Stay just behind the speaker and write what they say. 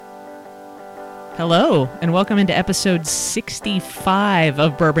Hello, and welcome into episode 65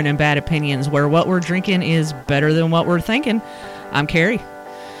 of Bourbon and Bad Opinions, where what we're drinking is better than what we're thinking. I'm Carrie.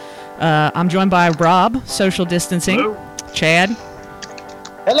 I'm joined by Rob, social distancing. Hello. Chad.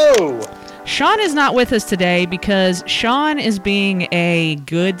 Hello. Sean is not with us today because Sean is being a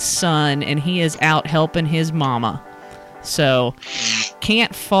good son, and he is out helping his mama. So,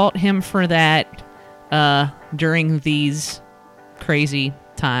 can't fault him for that during these crazy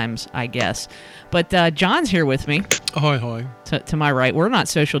times, I guess. But John's here with me. Ahoy, hoy. To my right. We're not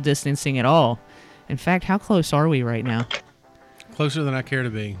social distancing at all. In fact, how close are we right now? Closer than I care to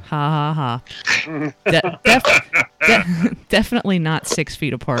be. Ha ha ha. Definitely not 6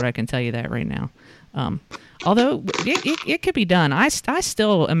 feet apart, I can tell you that right now. Although, it could be done. I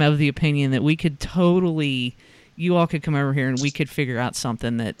still am of the opinion that we could totally... You all could come over here and we could figure out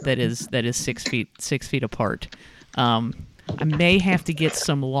something that is 6 feet apart. I may have to get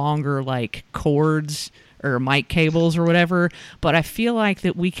some longer, like, cords or mic cables or whatever, but I feel like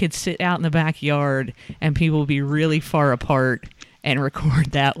that we could sit out in the backyard and people would be really far apart and record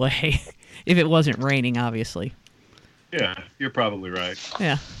that way, if it wasn't raining, obviously. Yeah, you're probably right.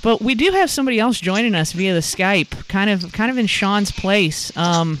 Yeah, but we do have somebody else joining us via the Skype, kind of in Sean's place.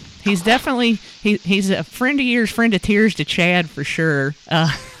 He's definitely he's a friend of yours, friend of tears to Chad for sure.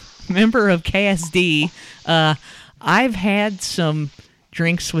 Member of KSD. I've had some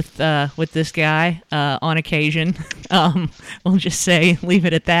drinks with this guy on occasion. We'll just leave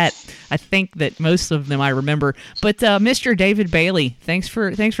it at that. I think that most of them I remember. But Mr. David Bailey, thanks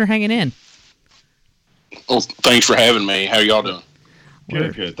for hanging in. Well, thanks for having me. How are y'all doing?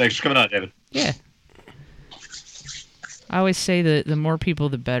 Good. Thanks for coming on, David. Yeah. I always say that the more people,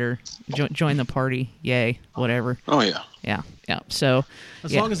 the better. Join the party. Yay. Whatever. Oh, yeah. Yeah. So,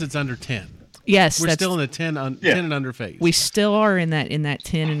 As long as it's under 10. Yes, We're still in the 10 and under phase. We still are in that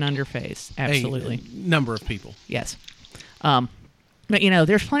 10 and under phase. Absolutely. A number of people. Yes. But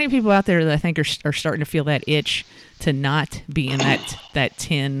there's plenty of people out there that I think are starting to feel that itch to not be in that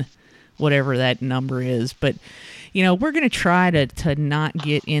 10, whatever that number is. But we're going to try to not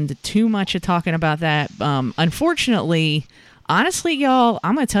get into too much of talking about that. Unfortunately, honestly, y'all,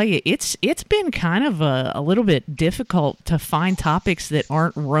 I'm going to tell you, it's been kind of a little bit difficult to find topics that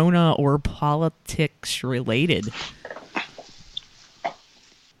aren't Rona or politics related.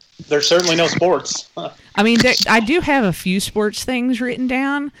 There's certainly no sports. I mean, I do have a few sports things written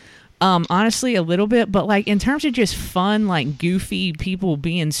down, honestly, a little bit, but like in terms of just fun, like goofy people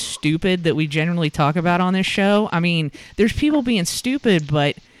being stupid that we generally talk about on this show, I mean, there's people being stupid,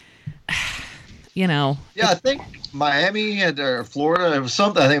 but, Yeah, I think Miami or Florida, it was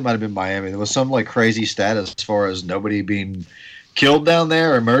something, I think it might have been Miami. There was some like crazy stat as far as nobody being killed down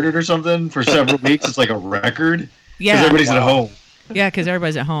there or murdered or something for several weeks. It's like a record. Yeah. Because everybody's at home. Yeah, because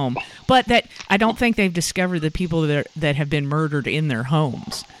everybody's at home. But that I don't think they've discovered the people that have been murdered in their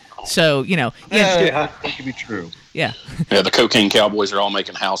homes. So, Yeah, that could be true. Yeah. Yeah, the cocaine cowboys are all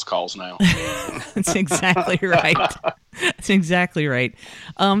making house calls now. That's exactly right. That's exactly right.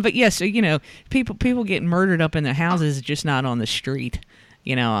 But yeah, so people getting murdered up in the houses, just not on the street.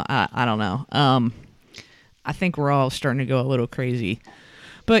 I don't know. I think we're all starting to go a little crazy.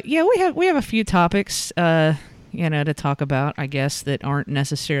 But yeah, we have a few topics to talk about, I guess, that aren't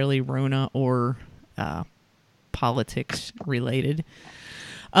necessarily Rona or politics related.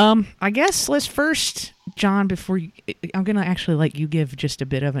 I guess let's first, John, I'm going to actually let you give just a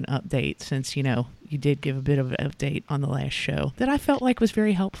bit of an update since, you did give a bit of an update on the last show that I felt like was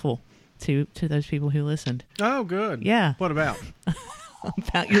very helpful to those people who listened. Oh, good. Yeah. What about?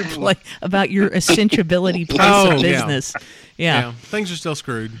 about your essentiality place of business. Yeah. Things are still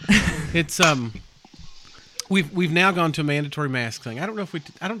screwed. It's, we've now gone to a mandatory mask thing. I don't know if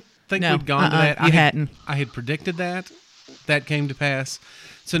I don't think we'd gone to that. You hadn't. I had predicted that. That came to pass.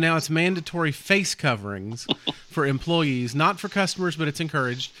 So now it's mandatory face coverings for employees, not for customers, but it's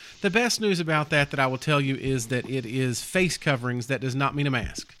encouraged. The best news about that I will tell you is that it is face coverings. That does not mean a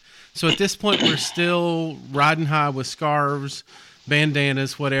mask. So at this point, we're still riding high with scarves,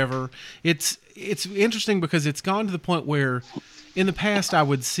 bandanas, whatever. It's interesting because it's gone to the point where in the past I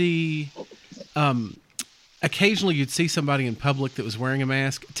would see occasionally you'd see somebody in public that was wearing a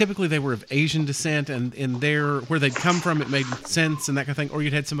mask. Typically they were of Asian descent, and in where they'd come from, it made sense and that kind of thing. Or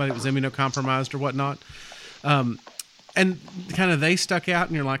you'd had somebody that was immunocompromised or whatnot. And kind of they stuck out,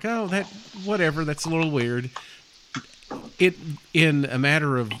 and you're like, oh, that's a little weird. In a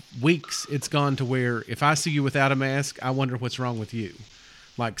matter of weeks, it's gone to where if I see you without a mask, I wonder what's wrong with you.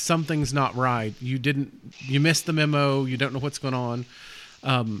 Like something's not right. You missed the memo. You don't know what's going on.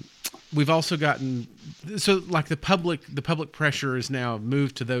 We've also gotten like the public pressure is now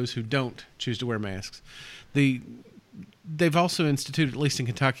moved to those who don't choose to wear masks. They've also instituted, at least in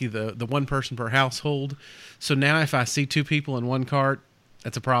Kentucky, the one person per household. So now if I see 2 people in one cart,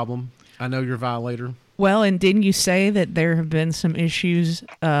 that's a problem. I know you're a violator. Well, and didn't you say that there have been some issues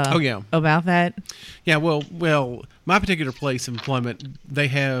about that? Yeah, well, my particular place of employment, they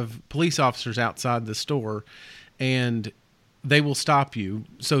have police officers outside the store, and they will stop you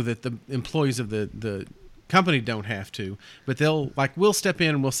so that the employees of the company don't have to, but we'll step in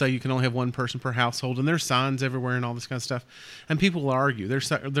and we'll say you can only have one person per household, and there's signs everywhere and all this kind of stuff, and people will argue.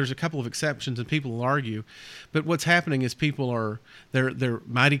 There's a couple of exceptions, and people will argue, but what's happening is they're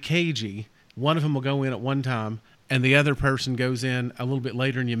mighty cagey. One of them will go in at one time, and the other person goes in a little bit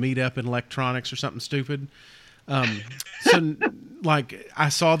later, and you meet up in electronics or something stupid. So like I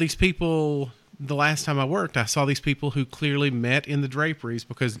saw these people the last time I worked. I saw these people who clearly met in the draperies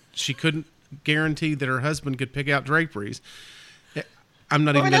because she couldn't guarantee that her husband could pick out draperies.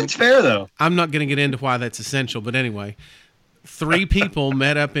 That's fair though. I'm not going to get into why that's essential, but anyway, 3 people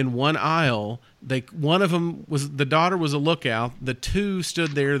met up in one aisle. One of them the daughter was a lookout. The 2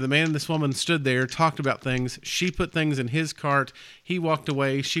 stood there. The man and this woman stood there, talked about things. She put things in his cart. He walked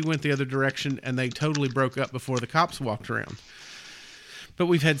away. She went the other direction, and they totally broke up before the cops walked around. But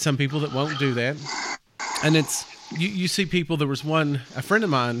we've had some people that won't do that, and it's you see people. There was a friend of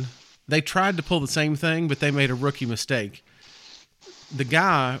mine. They tried to pull the same thing, but they made a rookie mistake. The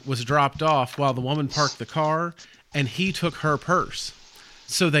guy was dropped off while the woman parked the car, and he took her purse.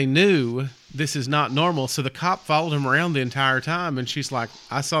 So they knew this is not normal. So the cop followed him around the entire time, and she's like,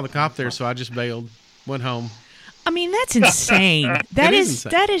 I saw the cop there, so I just bailed, went home. I mean, that's insane. That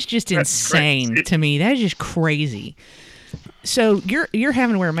is just insane to me. That is just crazy. So you're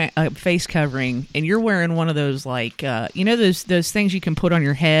having to wear a face covering, and you're wearing one of those those things you can put on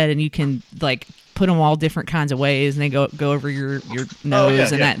your head, and you can like put them all different kinds of ways, and they go over your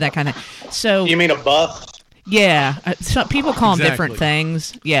nose that kind of. So you mean a buff? Yeah, some people call them different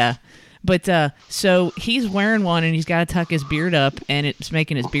things. Yeah, but so he's wearing one, and he's got to tuck his beard up, and it's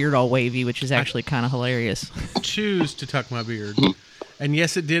making his beard all wavy, which is actually kind of hilarious. Choose to tuck my beard. And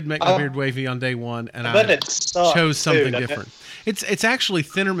yes, it did make my beard wavy on day one, and I chose something different. It's actually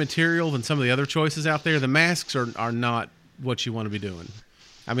thinner material than some of the other choices out there. The masks are not what you want to be doing.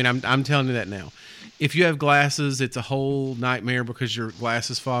 I mean, I'm telling you that now. If you have glasses, it's a whole nightmare because your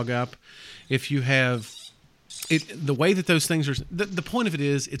glasses fog up. If you have the way that those things are, the point of it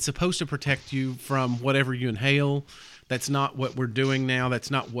is it's supposed to protect you from whatever you inhale. That's not what we're doing now. That's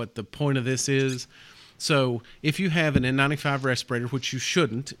not what the point of this is. So if you have an N95 respirator, which you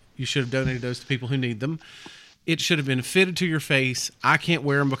shouldn't, you should have donated those to people who need them. It should have been fitted to your face. I can't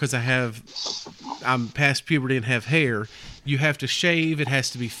wear them because I'm past puberty and have hair. You have to shave. It has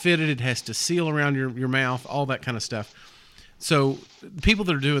to be fitted. It has to seal around your mouth, all that kind of stuff. So people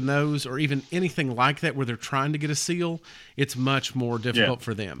that are doing those or even anything like that where they're trying to get a seal, it's much more difficult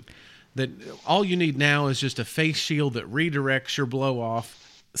for them. That all you need now is just a face shield that redirects your blow off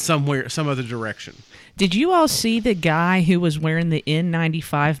some other direction. Did you all see the guy who was wearing the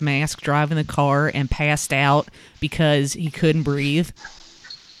N95 mask driving the car and passed out because he couldn't breathe?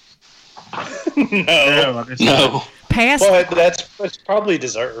 No. But that's probably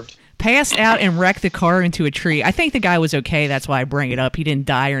deserved. Passed out and wrecked the car into a tree. I think the guy was okay. That's why I bring it up. He didn't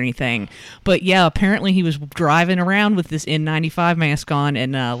die or anything. But yeah, apparently he was driving around with this N95 mask on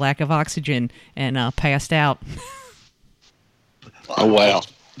and lack of oxygen and passed out. Oh, wow.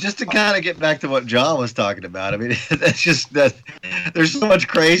 Just to kind of get back to what John was talking about, I mean, that's just that there's so much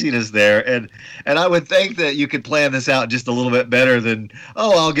craziness there, and I would think that you could plan this out just a little bit better than,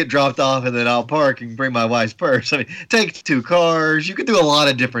 I'll get dropped off and then I'll park and bring my wife's purse. I mean, take 2 cars. You could do a lot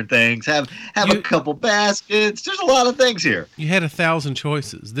of different things. Have a couple baskets. There's a lot of things here. You had 1,000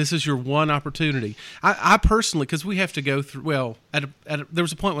 choices. This is your one opportunity. I personally, because we have to go through. Well, there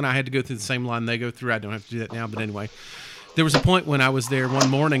was a point when I had to go through the same line they go through. I don't have to do that now, but anyway. There was a point when I was there one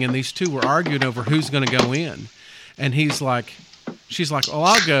morning and these 2 were arguing over who's going to go in. And she's like, well,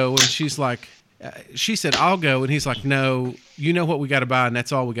 I'll go. And she said, I'll go. And he's like, no, you know what we got to buy. And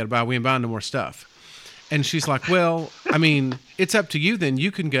that's all we got to buy. We ain't buying no more stuff. And she's like, well, I mean, it's up to you then.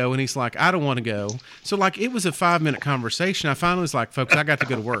 You can go. And he's like, I don't want to go. So like, it was a 5-minute conversation. I finally was like, folks, I got to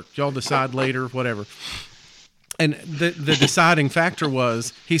go to work. Y'all decide later, whatever. And the deciding factor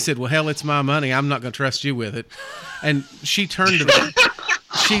was, he said, well, hell, it's my money. I'm not going to trust you with it. And she turned to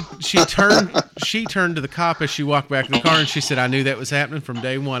she turned to the cop as she walked back to the car, and she said, I knew that was happening from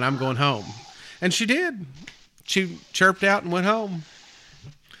day one. I'm going home. And she did. She chirped out and went home.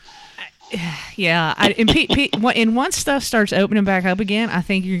 Yeah, and once stuff starts opening back up again, I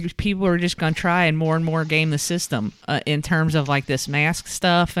think people are just going to try and more game the system in terms of like this mask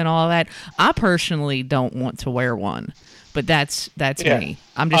stuff and all that. I personally don't want to wear one, but that's me.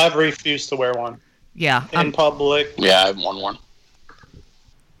 I've refused to wear one. Yeah, in public. Yeah, I've worn one.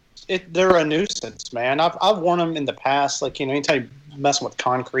 They're a nuisance, man. I've worn them in the past, like anytime you messing with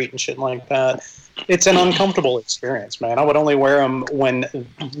concrete and shit like that. It's an uncomfortable experience, man. I would only wear them when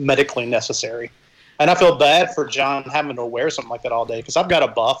medically necessary. And I feel bad for John having to wear something like that all day because I've got a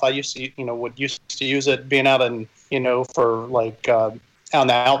buff. I used to use it being out in, for like out in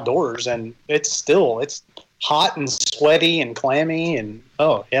the outdoors, and it's hot and sweaty and clammy and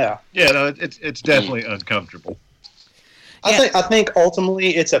yeah, no, it's definitely uncomfortable. I think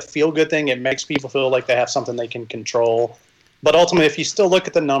ultimately it's a feel good thing. It makes people feel like they have something they can control. But ultimately, if you still look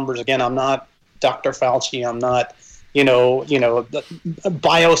at the numbers, again, I'm not Dr. Fauci, I'm not, the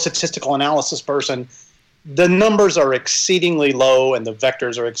biostatistical analysis person. The numbers are exceedingly low and the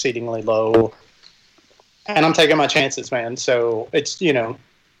vectors are exceedingly low. And I'm taking my chances, man. So it's,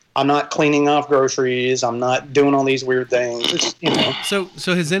 I'm not cleaning off groceries. I'm not doing all these weird things. So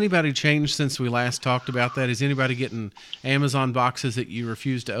has anybody changed since we last talked about that? Is anybody getting Amazon boxes that you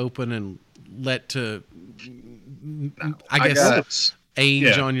refuse to open and let to, I guess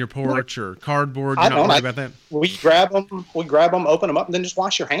age on your porch or cardboard? You're not worried about that? We grab them, open them up, and then just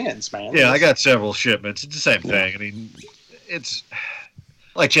wash your hands, man. Yeah, I got several shipments. It's the same thing. I mean, it's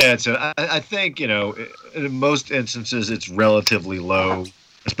like Chad said. I think in most instances it's relatively low,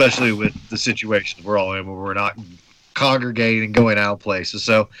 especially with the situations we're all in, where we're not congregating and going out places.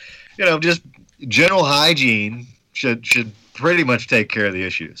 So, just general hygiene should pretty much take care of the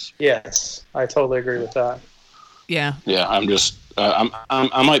issues. Yes, I totally agree with that. Yeah. Yeah, I'm just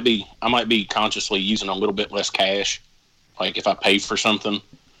I might be consciously using a little bit less cash, like if I pay for something.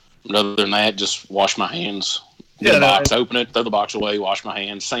 But other than that, just wash my hands. Get the box, open it, throw the box away, wash my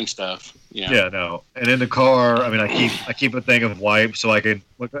hands, same stuff. Yeah, no. And in the car, I mean, I keep a thing of wipes so I can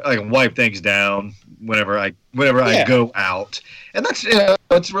wipe things down whenever I go out. And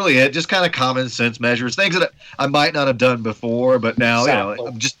that's really it. Just kind of common sense measures, things that I might not have done before, but now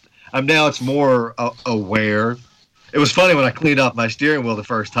it's more aware. It was funny when I cleaned off my steering wheel the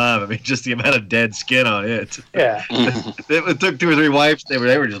first time. I mean, just the amount of dead skin on it. Yeah. It took 2 or 3 wipes. They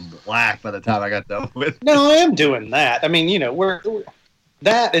were just black by the time I got done with. No, I am doing that. I mean,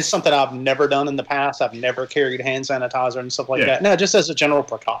 that is something I've never done in the past. I've never carried hand sanitizer and stuff like that. No, just as a general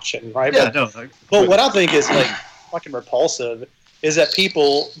precaution, right? Yeah, but what I think is like fucking repulsive is that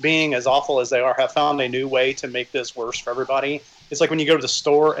people, being as awful as they are, have found a new way to make this worse for everybody. It's like when you go to the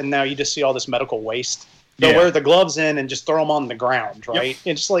store and now you just see all this medical waste. They'll wear the gloves in and just throw them on the ground, right?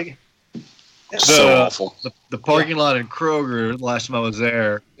 Yep. It's like so awful. The parking lot in Kroger, the last time I was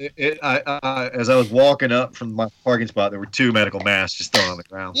there, as I was walking up from my parking spot, there were 2 medical masks just thrown on the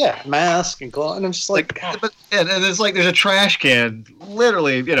ground. Yeah, mask and gloves, and I'm just and it's like there's a trash can,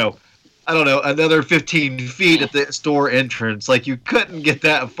 literally, I don't know, another 15 feet at the store entrance. Like you couldn't get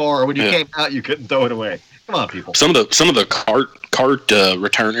that far. When you came out, you couldn't throw it away. Come on, people. Some of the cart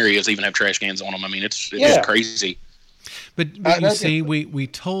return areas even have trash cans on them. I mean, it's just crazy. But you see, we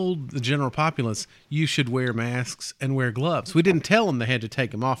told the general populace you should wear masks and wear gloves. We didn't tell them they had to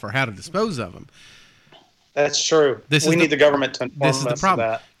take them off or how to dispose of them. That's true. We need the government to inform us of that. This is the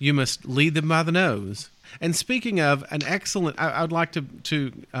problem. You must lead them by the nose. And speaking of an excellent, I would like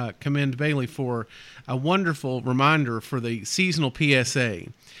to commend Bailey for a wonderful reminder for the seasonal PSA.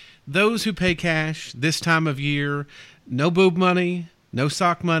 Those who pay cash this time of year, no boob money, no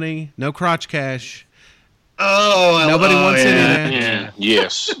sock money, no crotch cash. Nobody wants any of that. Yeah.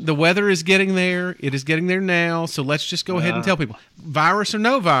 Yes. The weather is getting there. It is getting there now. So let's just go ahead and tell people, virus or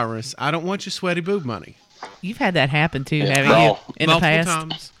no virus, I don't want your sweaty boob money. You've had that happen too, haven't you? In multiple the past?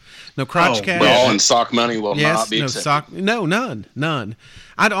 Times. No crotch cash. Bra and sock money will not be accepted. None.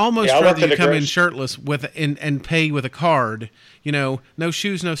 I'd almost rather you come in shirtless and pay with a card. No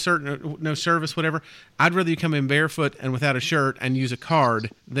shoes, no service, whatever. I'd rather you come in barefoot and without a shirt and use a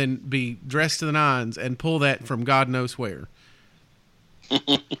card than be dressed to the nines and pull that from God knows where.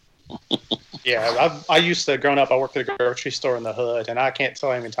 Yeah, I used to, growing up, I worked at a grocery store in the hood, and I can't tell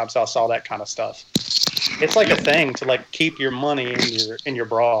you how many times I saw that kind of stuff. It's like a thing to like keep your money in your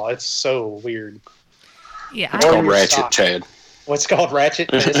bra. It's so weird. Yeah, it's called ratchet, Chad. What's called ratchet?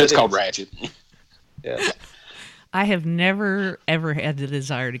 It's called ratchet. Yeah. I have never ever had the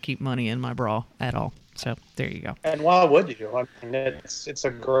desire to keep money in my bra at all. So there you go. And why would you? I mean, it's a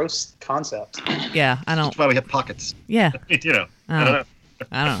gross concept. Yeah, I don't. That's why we have pockets. Yeah. I don't know.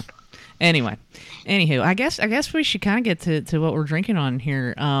 I don't know. Anyway, anywho, I guess we should kind of get to what we're drinking on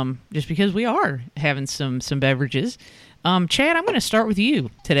here, just because we are having some beverages. Chad, I'm going to start with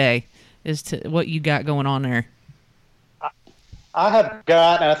you today as to what you got going on there. I have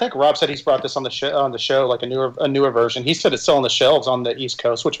got, and I think Rob said he's brought this on the show, like a newer version. He said it's still on the shelves on the East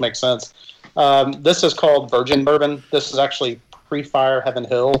Coast, which makes sense. This is called Virgin Bourbon. This is actually pre-fire Heaven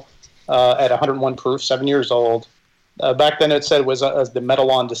Hill at 101 proof, 7 years old. Back then it said it was the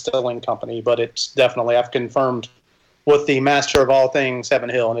Metalon Distilling Company, but it's definitely, I've confirmed with the master of all things, Heaven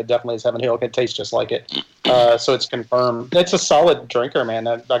Hill, and it definitely is Heaven Hill. It tastes just like it. So it's confirmed. It's a solid drinker, man.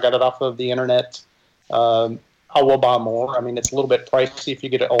 I got it off of the internet. I will buy more. I mean, it's a little bit pricey if you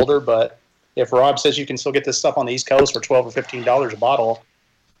get it older, but if Rob says you can still get this stuff on the East Coast for $12 or $15 a bottle,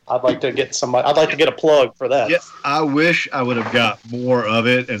 I'd like to get a plug for that. Yeah, I wish I would have got more of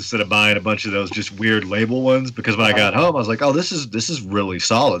it instead of buying a bunch of those just weird label ones. Because when I got home, I was like, "Oh, this is really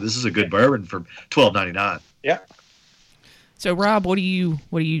solid. This is a good bourbon for $12.99." Yeah. So, Rob, what are you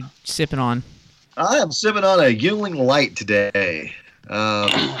sipping on? I am sipping on a Yuengling Light today.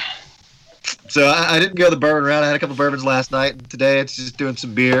 So I didn't go the bourbon route. I had a couple bourbons last night, and today it's just doing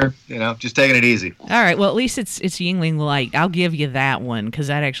some beer. Just taking it easy. All right. Well, at least it's Yuengling Light. I'll give you that one because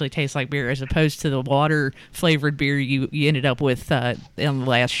that actually tastes like beer, as opposed to the water flavored beer you ended up with on the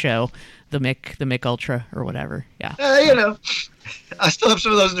last show, the Mick Ultra or whatever. Yeah. I still have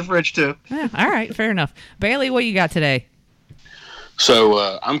some of those in the fridge too. Yeah, all right. Fair enough. Bailey, what you got today?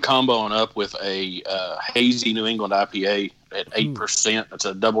 So I'm comboing up with a hazy New England IPA at 8%. It's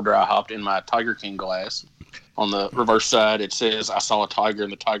a double dry hopped in my Tiger King glass. On the reverse side, it says, "I saw a tiger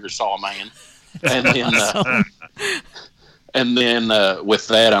and the tiger saw a man." And then, with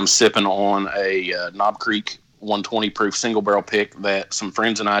that, I'm sipping on a Knob Creek 120 proof single barrel pick that some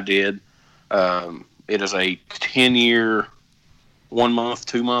friends and I did. It is a 10-year, 1 month,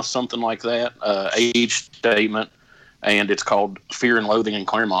 2 months, something like that, age statement. And it's called Fear and Loathing in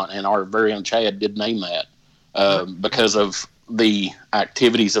Claremont. And our very own Chad did name that because of the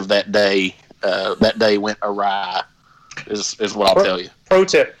activities of that day. That day went awry, is what I'll tell you. Pro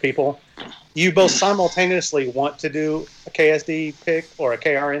tip, people. You both simultaneously want to do a KSD pick or a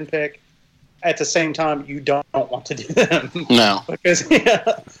KRN pick. At the same time, you don't want to do them. No. Because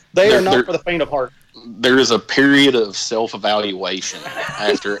they are not for the faint of heart. There is a period of self-evaluation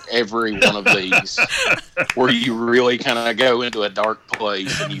after every one of these where you really kind of go into a dark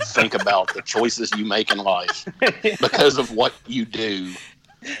place and you think about the choices you make in life because of what you do.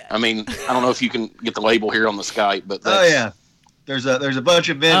 I mean, I don't know if you can get the label here on the Skype, but that's, yeah. There's a bunch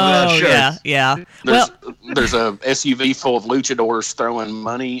of men without shirts. Yeah. There's a SUV full of luchadors throwing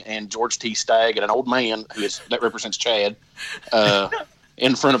money and George T. Stagg and an old man that represents Chad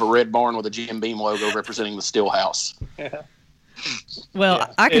in front of a red barn with a Jim Beam logo representing the Stillhouse. Yeah. Well,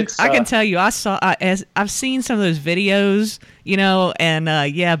 yeah, I can tell you, I've seen some of those videos,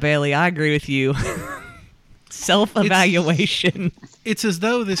 and yeah, Bailey, I agree with you. Self-evaluation. It's as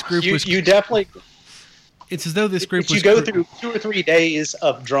though this group was. You definitely. It's as though this group was. You go through 2 or 3 days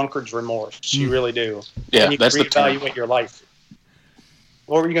of drunkard's remorse. You really do. Yeah, and you that's reevaluate your life.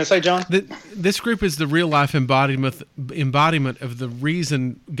 What were you going to say, John? This group is the real life embodiment of the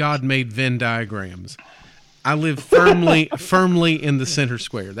reason God made Venn diagrams. I live firmly in the center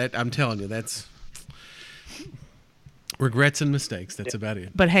square. That I'm telling you, that's regrets and mistakes. That's about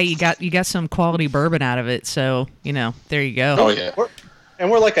it. But hey, you got some quality bourbon out of it, so there you go. Oh yeah.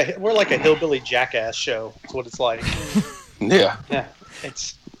 We're like a hillbilly jackass show. That's what it's like. Yeah. Yeah.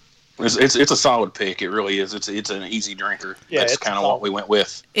 It's a solid pick. It really is. It's an easy drinker. Yeah, that's kind of what we went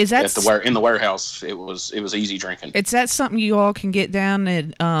with. Is that in the warehouse? It was easy drinking. Is that something you all can get down at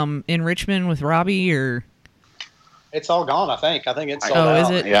in Richmond with Robbie, or? It's all gone. I think it's sold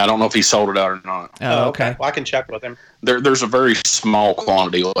out. Is it? Yeah, I don't know if he sold it out or not. Oh, okay. Well, I can check with him. There's a very small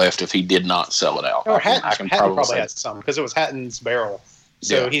quantity left if he did not sell it out. Or Hatton probably has some because it was Hatton's barrel,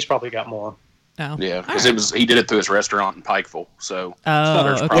 so he's probably got more. Oh. Yeah, because he did it through his restaurant in Pikeville, so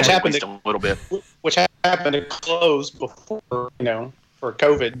there's probably a little bit. Which happened to close before for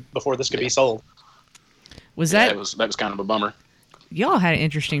COVID before this could be sold. That was kind of a bummer. Y'all had an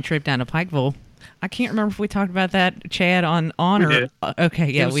interesting trip down to Pikeville. I can't remember if we talked about that, Chad, on or did. Okay,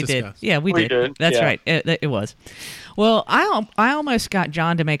 yeah, we did. Yeah, we did. That's right. It was. Well, I almost got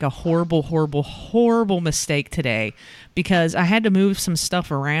John to make a horrible mistake today because I had to move some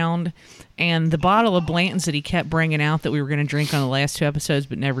stuff around, and the bottle of Blanton's that he kept bringing out that we were going to drink on the last 2 episodes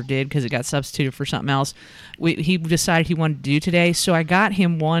but never did because it got substituted for something else, he decided he wanted to do today. So I got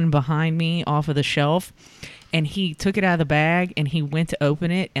him one behind me off of the shelf, and he took it out of the bag, and he went to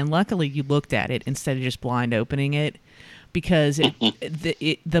open it, and luckily you looked at it instead of just blind opening it. because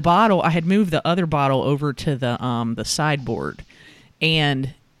the bottle, I had moved the other bottle over to the sideboard,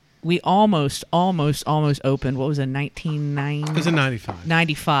 and we almost opened. What was it, 1990? It was a 95.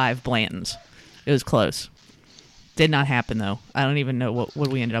 95 Blanton's. It was close. Did not happen though. I don't even know what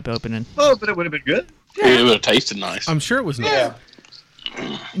we ended up opening. Oh, but it would have been good. Yeah. It would have tasted nice. I'm sure it was nice.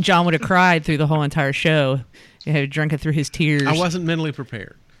 Yeah. John would have cried through the whole entire show. He had drank it through his tears. I wasn't mentally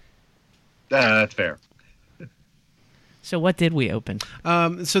prepared. That's fair. So what did we open?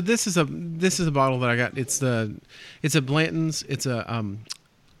 So this is a bottle that I got. It's a Blanton's. It's a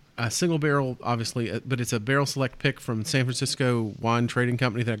single barrel, obviously, but it's a barrel select pick from San Francisco Wine Trading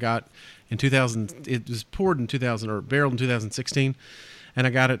Company that I got in 2000. It was poured in 2000 or barreled in 2016, and I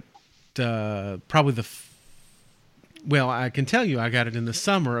got it probably I can tell you I got it in the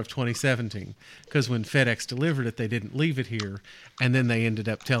summer of 2017 because when FedEx delivered it, they didn't leave it here, and then they ended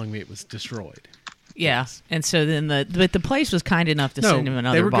up telling me it was destroyed. Yeah, and so then the place was kind enough to send him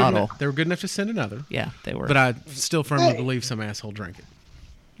another bottle. They were good enough to send another. Yeah, they were. But I still firmly believe some asshole drank it.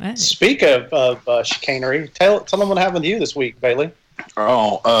 Hey. Speak of chicanery, tell them what happened to you this week, Bailey.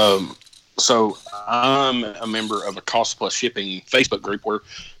 So I'm a member of a Cost Plus Shipping Facebook group where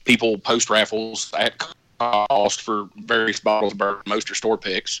people post raffles at cost for various bottles of bourbon, most are store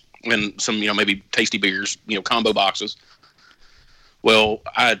picks, and some, maybe tasty beers, combo boxes. Well,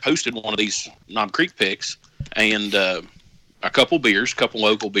 I had posted one of these Knob Creek picks and a couple beers, couple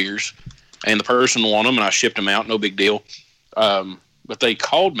local beers, and the person won them, and I shipped them out, no big deal. But they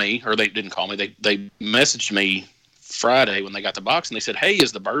called me, or they didn't call me, they messaged me Friday when they got the box, and they said, "Hey,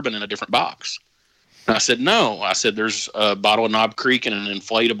 is the bourbon in a different box?" And I said, "No." I said, "There's a bottle of Knob Creek and an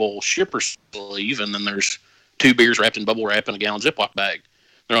inflatable shipper sleeve, and then there's 2 beers wrapped in bubble wrap in a gallon Ziploc bag."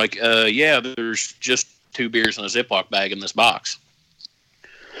 They're like, "Yeah, there's just 2 beers in a Ziploc bag in this box."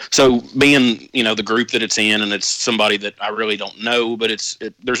 So being, the group that it's in, and it's somebody that I really don't know, but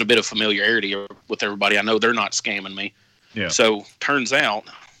there's a bit of familiarity with everybody. I know they're not scamming me. Yeah. So turns out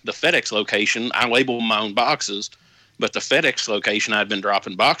the FedEx location, I label my own boxes, but the FedEx location I'd been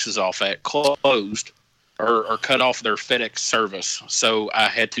dropping boxes off at closed or cut off their FedEx service. So I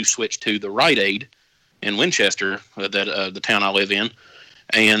had to switch to the Rite Aid in Winchester, the town I live in.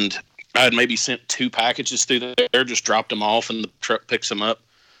 And I had maybe sent 2 packages through there, just dropped them off, and the truck picks them up.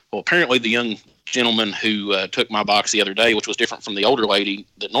 Well, apparently the young gentleman who took my box the other day, which was different from the older lady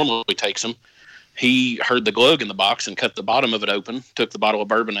that normally takes them, he heard the glug in the box and cut the bottom of it open, took the bottle of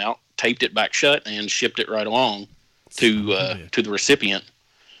bourbon out, taped it back shut, and shipped it right along to the recipient.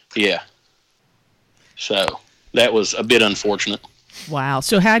 Yeah. So that was a bit unfortunate. Wow.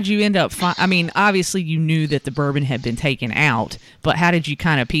 So how'd you end up? Obviously you knew that the bourbon had been taken out, but how did you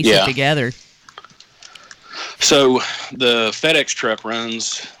kind of piece it together? So the FedEx truck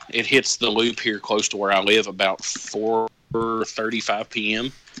runs. It hits the loop here close to where I live about 4:35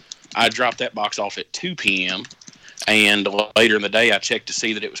 p.m. I dropped that box off at 2 p.m. And later in the day, I checked to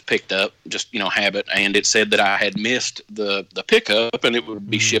see that it was picked up, just, habit. And it said that I had missed the pickup and it would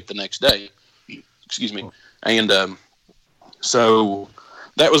be shipped the next day. Excuse me. And so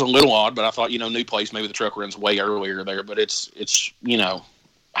that was a little odd, but I thought, new place, maybe the truck runs way earlier there. But it's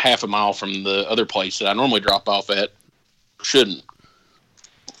half a mile from the other place that I normally drop off at. Shouldn't.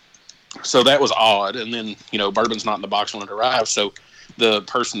 So that was odd. And then, bourbon's not in the box when it arrives. So the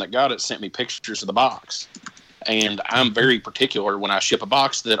person that got it sent me pictures of the box. And I'm very particular when I ship a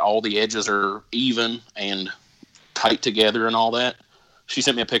box that all the edges are even and tight together and all that. She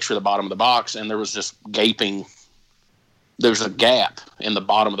sent me a picture of the bottom of the box, and there was just gaping. There's a gap in the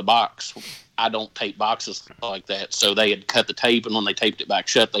bottom of the box. I don't tape boxes like that. So they had cut the tape, and when they taped it back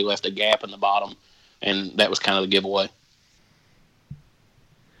shut, they left a gap in the bottom, and that was kind of the giveaway.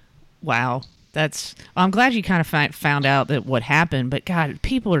 Wow. I'm glad you kind of found out that what happened, but God,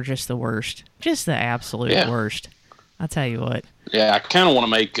 people are just the worst, just the absolute worst. I'll tell you what. Yeah, I kind of want to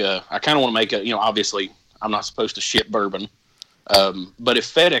make obviously I'm not supposed to ship bourbon, but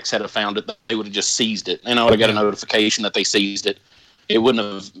if FedEx had found it, they would have just seized it, and I would have got a notification that they seized it. It wouldn't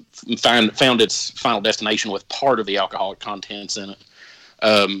have found its final destination with part of the alcoholic contents in it.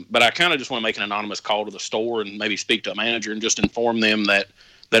 But I kind of just want to make an anonymous call to the store and maybe speak to a manager and just inform them that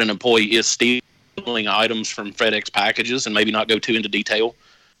an employee is stealing items from FedEx packages, and maybe not go too into detail,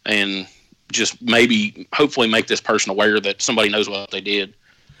 and just hopefully make this person aware that somebody knows what they did,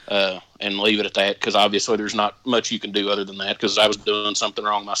 and leave it at that, because obviously there's not much you can do other than that, because I was doing something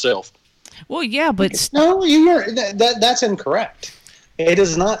wrong myself. Well, yeah, but no, that's incorrect. It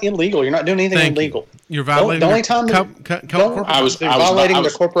is not illegal. You're not doing anything illegal. You're violating the only time violating the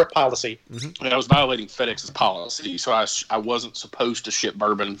corporate policy. Mm-hmm. I was violating FedEx's policy, so I wasn't supposed to ship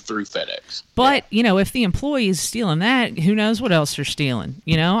bourbon through FedEx. But if the employee is stealing that, who knows what else they're stealing?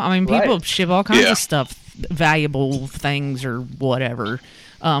 I mean, people ship all kinds of stuff, valuable things or whatever.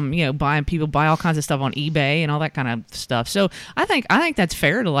 People buy all kinds of stuff on eBay and all that kind of stuff. So I think that's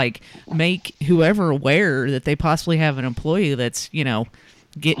fair to make whoever aware that they possibly have an employee that's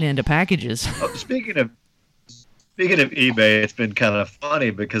getting into packages. Speaking of eBay, it's been kind of funny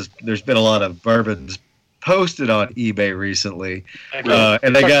because there's been a lot of bourbons posted on eBay recently, and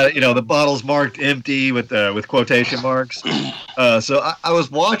they got the bottles marked empty with quotation marks. So I was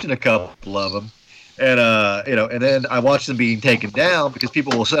watching a couple of them. And and then I watched them being taken down because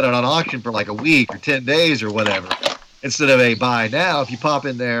people will set it on auction for like a week or 10 days or whatever. Instead of a buy now, if you pop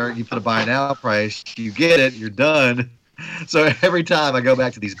in there, you put a buy now price, you get it, you're done. So every time I go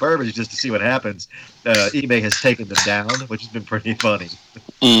back to these bourbons just to see what happens, eBay has taken them down, which has been pretty funny.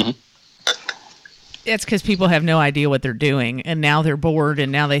 Mm-hmm. It's because people have no idea what they're doing, and now they're bored,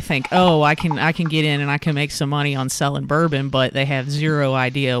 and now they think, oh, I can get in and I can make some money on selling bourbon, but they have zero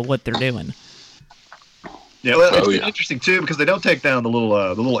idea what they're doing. Yeah, well, it's been interesting too because they don't take down the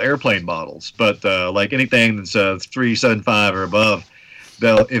little airplane bottles, but like anything that's 375 or above,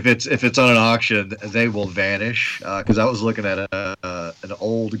 if it's on an auction, they will vanish. Because I was looking at an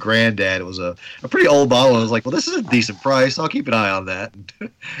old Granddad. It was a pretty old bottle. And I was like, well, this is a decent price. I'll keep an eye on that.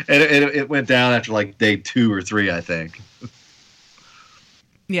 And it went down after like day 2 or 3, I think.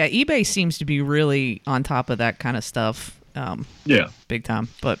 Yeah, eBay seems to be really on top of that kind of stuff. Big time.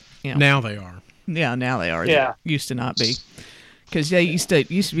 But now they are. Yeah, now they are. Yeah. They used to not be. Because they used to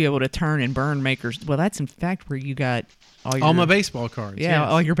be able to turn and burn makers. Well, that's in fact where you got all my baseball cards. Yeah,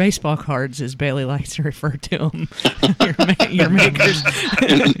 all your baseball cards, as Bailey likes to refer to them. your makers.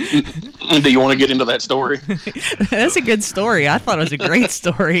 Do you want to get into that story? That's a good story. I thought it was a great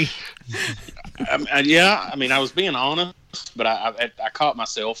story. I mean, I was being honest, but I caught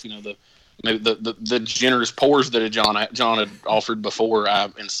myself. The generous pours that John had offered before I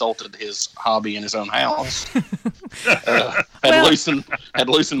insulted his hobby in his own house. Had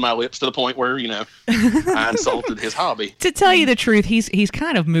loosened my lips to the point where I insulted his hobby. To tell you the truth, he's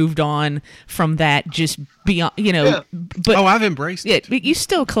kind of moved on from that. Just beyond, But I've embraced it. But you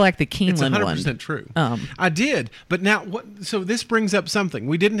still collect the Keeneland one. It's 100% true. I did, but now what? So this brings up something.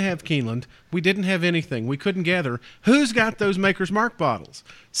 We didn't have Keeneland. We didn't have anything. We couldn't gather. Who's got those Maker's Mark bottles?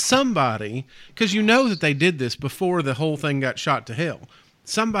 Somebody, because that they did this before the whole thing got shot to hell.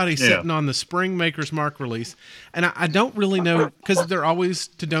 Somebody sitting on the spring Maker's Mark release, and I don't really know because they're always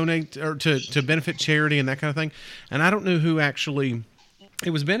to donate or to benefit charity and that kind of thing, and I don't know who actually it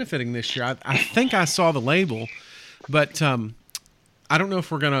was benefiting this year. I think I saw the label, but I don't know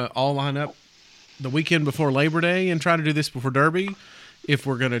if we're gonna all line up the weekend before Labor Day and try to do this before Derby. If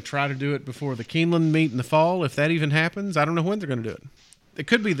we're gonna try to do it before the Keeneland meet in the fall, if that even happens, I don't know when they're gonna do it. It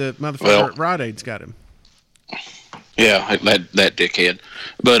could be the motherfucker at Rite Aid's got him. Yeah, that dickhead.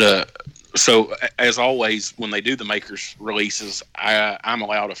 But so as always, when they do the Makers releases, I'm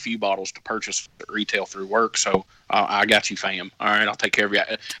allowed a few bottles to purchase at retail through work. So I got you, fam. All right, I'll take care of you,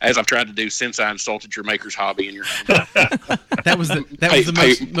 as I've tried to do since I insulted your Maker's hobby in your. That was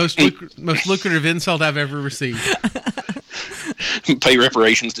the most lucrative insult I've ever received. Pay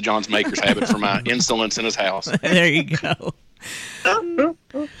reparations to John's Maker's habit for my insolence in his house. There you go.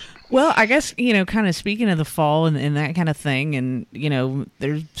 Well, I guess, kind of speaking of the fall and that kind of thing, and,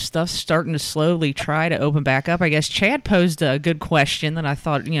 there's stuff starting to slowly try to open back up. I guess Chad posed a good question that I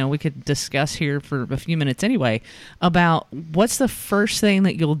thought, we could discuss here for a few minutes anyway, about what's the first thing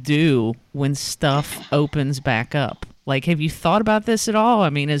that you'll do when stuff opens back up? Like, have you thought about this at all? I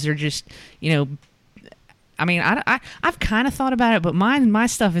mean, is there just, I've kind of thought about it, but my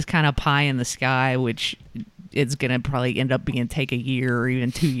stuff is kind of pie in the sky, which it's going to probably end up take a year or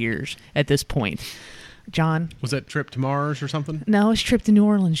even 2 years at this point. John? Was that trip to Mars or something? No, it's trip to New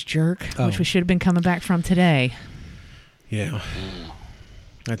Orleans, jerk, which we should have been coming back from today. Yeah.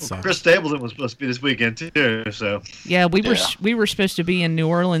 That sucks. Chris Stapleton was supposed to be this weekend, too, so. Yeah, we were supposed to be in New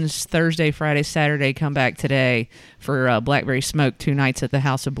Orleans Thursday, Friday, Saturday, come back today for Blackberry Smoke 2 nights at the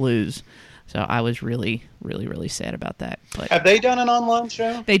House of Blues. So I was really, really, really sad about that. But have they done an online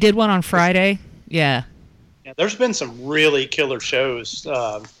show? They did one on Friday. Yeah. Yeah, there's been some really killer shows.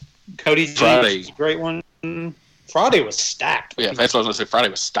 Cody G was a great one. Friday was stacked. Yeah, that's what I was going to say. Friday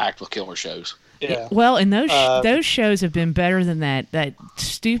was stacked with killer shows. Yeah. Well, and those shows have been better than that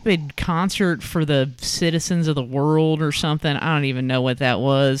stupid concert for the citizens of the world or something. I don't even know what that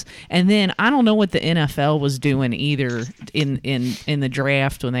was. And then I don't know what the NFL was doing either in the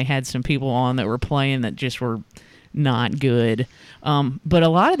draft when they had some people on that were playing that just were not good. But a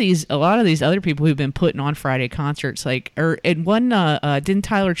lot of these other people who've been putting on Friday concerts, didn't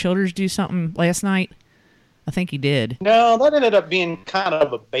Tyler Childers do something last night? I think he did. No, that ended up being kind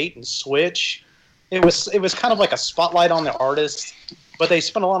of a bait and switch. It was kind of like a spotlight on the artist, but they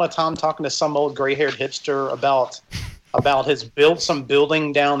spent a lot of time talking to some old gray-haired hipster about his some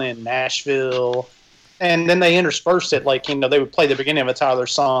building down in Nashville, and then they interspersed it they would play the beginning of a Tyler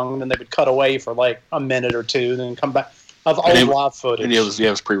song, and then they would cut away for like a minute or two, then come back of old live footage. And it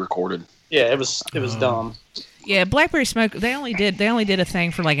was pre-recorded. Yeah, it was dumb. Yeah, Blackberry Smoke. They only did a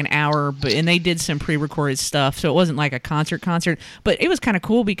thing for like an hour, and they did some pre-recorded stuff, so it wasn't like a concert. But it was kind of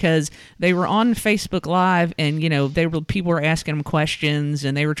cool because they were on Facebook Live, and people were asking them questions,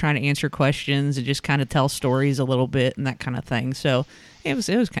 and they were trying to answer questions and just kind of tell stories a little bit and that kind of thing. So it was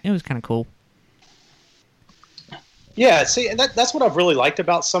kind of cool. Yeah, see, and that's what I've really liked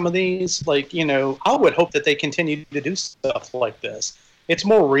about some of these. I would hope that they continue to do stuff like this. It's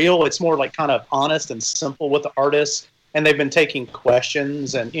more real. It's more like kind of honest and simple with the artists, and they've been taking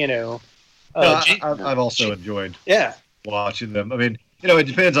questions and I've also enjoyed watching them. I mean, it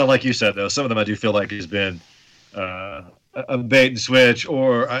depends on, like you said, though. Some of them I do feel like has been a bait and switch,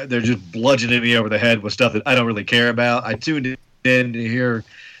 or they're just bludgeoning me over the head with stuff that I don't really care about. I tuned in to hear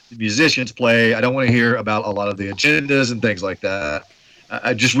the musicians play. I don't want to hear about a lot of the agendas and things like that.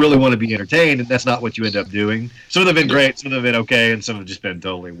 I just really want to be entertained, and that's not what you end up doing. Some of them have been great, some of them have been okay, and some have just been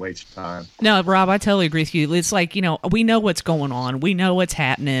totally waste of time. No, Rob, I totally agree with you. It's like, we know what's going on. We know what's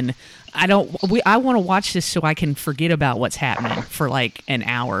happening. I want to watch this so I can forget about what's happening for like an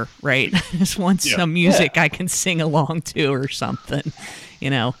hour, right? I just want some music I can sing along to or something,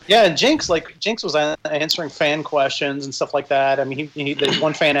 Yeah, and Jinx was answering fan questions and stuff like that. I mean,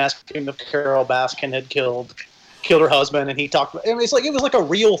 one fan asked him if Carol Baskin had killed her husband, and he talked about it. It's like it was like a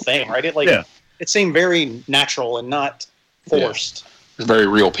real thing, right? It seemed very natural and not forced. It's very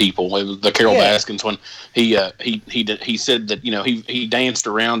real people. The Carol Baskins, when he said that he danced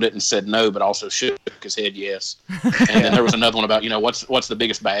around it and said no, but also shook his head yes. And then there was another one about what's the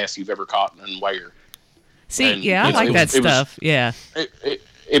biggest bass you've ever caught and where. See, I like that stuff.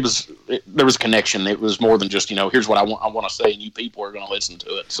 There was a connection. It was more than just here's what I want to say, and you people are going to listen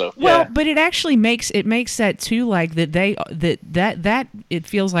to it. So but it actually makes that too, like that that it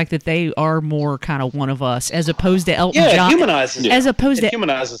feels like that they are more kind of one of us, as opposed to Elton John. Humanizes as opposed to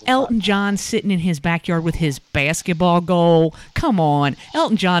humanizes Elton John sitting in his backyard with his basketball goal. Come on,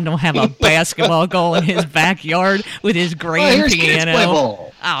 Elton John don't have a basketball goal in his backyard with his grand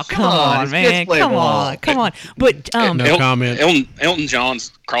piano. Oh, come on, man. Come on. But no comment. Elton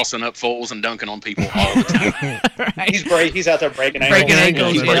John's crossing up fools and dunking on people all the time. Right. He's great. He's out there breaking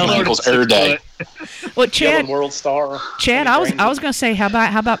ankles. He's breaking ankles every day. Well, Chad, world star. Chad, I was going to say, how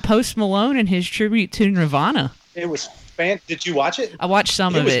about Post Malone and his tribute to Nirvana? It was Did you watch it? I watched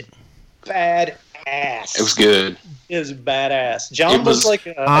some of it. Badass. It was good. It was badass. John was like.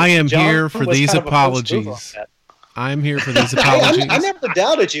 I am here for these apologies. I'm here for these apologies. I never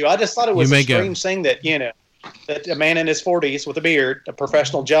doubted you. I just thought it was a strange thing that that a man in his 40s with a beard, a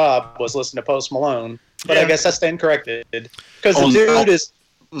professional job, was listening to Post Malone. But I guess that's then corrected because the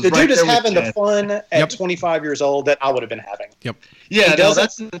dude is having the fun at 25 years old that I would have been having. Yep. Yeah,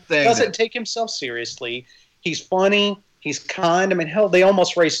 that's the thing. Doesn't take himself seriously. He's funny. He's kind. I mean, hell, they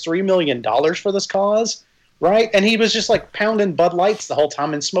almost raised $3 million for this cause. Right? And he was just like pounding Bud Lights the whole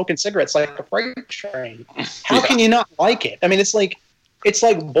time and smoking cigarettes like a freight train. How can you not like it? I mean, it's like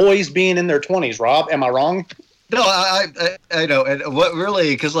boys being in their 20s, Rob. Am I wrong? No, I know. And what really,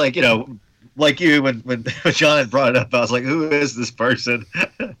 because like you, when John had brought it up, I was like, who is this person?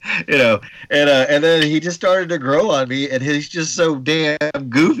 And then he just started to grow on me, and he's just so damn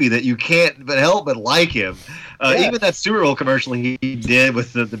goofy that you can't but help but like him. Even that Super Bowl commercial he did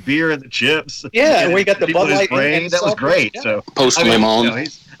with the beer and the chips. Yeah, and we got the Bud Light brain. That was great. Yeah. So Post Malone.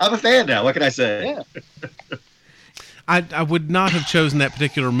 I'm a fan now. What can I say? Yeah. I would not have chosen that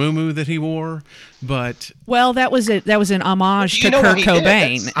particular muumuu that he wore, but that was an homage to Kurt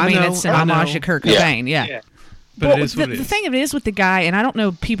Cobain. I mean, it's an homage to Kurt Cobain. Yeah. But well, it is what it the is. thing of it is with the guy, and I don't know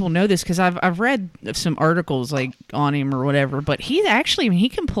if people know this because I've read some articles like on him or whatever. But he actually, I mean, he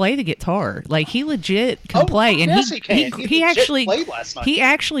can play the guitar. Like he legit can play, and yes, he can. he actually played last night. he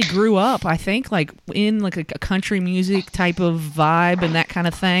actually grew up, I think, like in like a country music type of vibe and that kind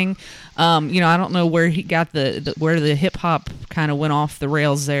of thing. I don't know where he got where the hip hop kind of went off the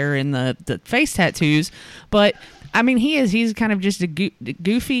rails there in the face tattoos, but. I mean, he's kind of just a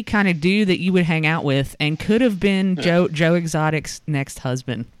goofy kind of dude that you would hang out with and could have been Joe Exotic's next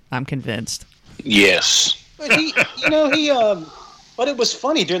husband. I'm convinced. Yes. But but it was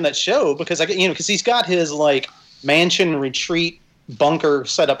funny during that show because because he's got his like mansion retreat bunker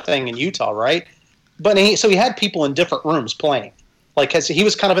setup thing in Utah, right? But he had people in different rooms playing. Like, he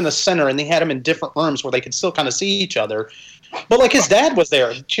was kind of in the center, and they had him in different rooms where they could still kind of see each other. But like his dad was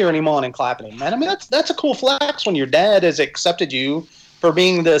there cheering him on and clapping him. Man, I mean that's a cool flex when your dad has accepted you for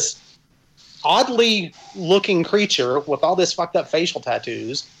being this oddly looking creature with all this fucked up facial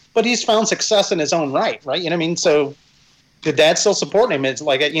tattoos, but he's found success in his own right? You know what I mean? So the dad's still supporting him. It's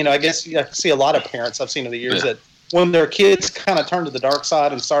like, I guess I see a lot of parents I've seen over the years that when their kids kind of turn to the dark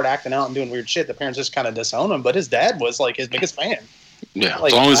side and start acting out and doing weird shit, the parents just kind of disown them. But his dad was like his biggest fan. Yeah,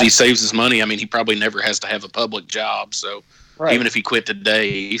 as long as he saves his money. I mean, he probably never has to have a public job, so even if he quit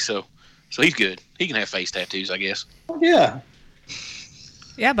today, so he's good. He can have face tattoos, I guess. Yeah.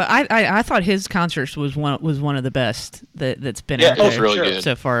 Yeah, but I thought his concerts was one of the best that's been out it was there really good.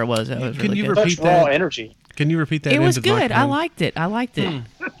 so far. It was really good. Repeat that? Raw energy. Can you repeat that? It was good. I liked it.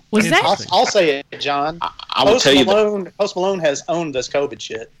 Was that? I'll say it, John. I will tell you Post Malone has owned this COVID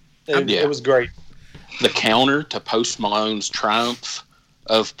shit. It was great. The counter to Post Malone's triumph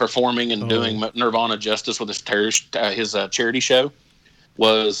of performing and doing Nirvana justice with his charity show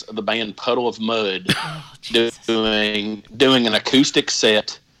was the band Puddle of Mud doing an acoustic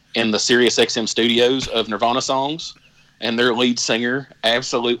set in the Sirius XM studios of Nirvana songs, and their lead singer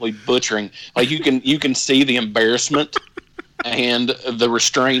absolutely butchering. Like you can see the embarrassment and the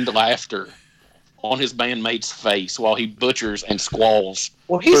restrained laughter on his bandmate's face while he butchers and squalls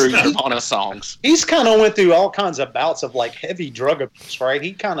through Nirvana songs. He's kind of went through all kinds of bouts of like heavy drug abuse, right?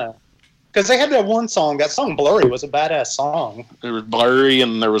 He kind of, because they had that one song, that song Blurry was a badass song. There was Blurry,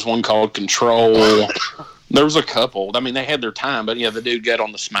 and there was one called Control. There was a couple. I mean, they had their time, but the dude got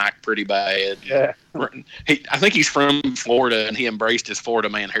on the smack pretty bad. Yeah. I think he's from Florida, and he embraced his Florida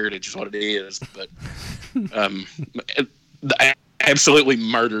man heritage is what it is. But absolutely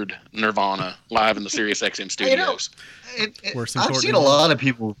murdered Nirvana live in the Sirius XM studios. I've seen a lot of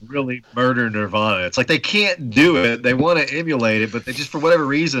people really murder Nirvana. It's like they can't do it. They want to emulate it, but they just, for whatever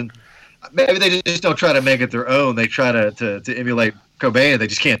reason, maybe they just don't try to make it their own. They try to emulate Cobain, and they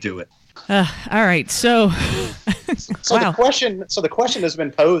just can't do it. All right, so the question has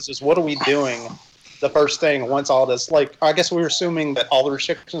been posed is, what are we doing the first thing once all this, like, I guess we're assuming that all the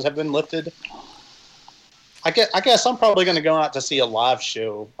restrictions have been lifted. I guess I'm probably going to go out to see a live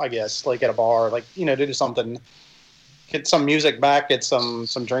show, I guess, like at a bar, like, do something, get some music back, get some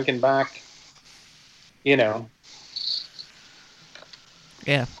drinking back, Yeah.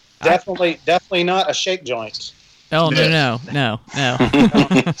 Definitely not a shake joint. Oh, no.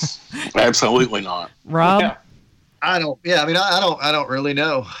 Absolutely not. Rob? Yeah. I don't really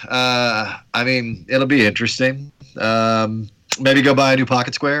know. I mean, it'll be interesting. Maybe go buy a new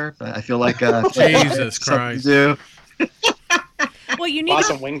Pocket Square. I feel like Jesus Christ. To do. Well, you need buy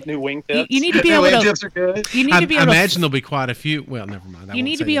some new wing tips. You need to be able wing to. tips are good. You need to be able. I imagine there'll be quite a few. Well, never mind. You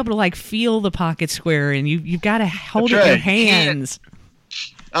need to be able to like feel the Pocket Square, and you've got to hold it in your hands.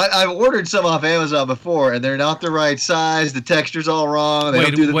 I've ordered some off Amazon before, and they're not the right size. The texture's all wrong.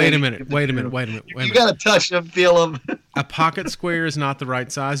 Wait a minute. You got to touch them, feel them. A Pocket Square is not the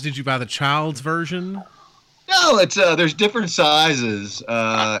right size. Did you buy the child's version? No, it's there's different sizes,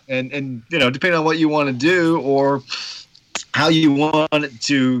 and depending on what you want to do or how you want it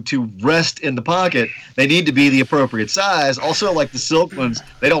to rest in the pocket, they need to be the appropriate size. Also, like the silk ones,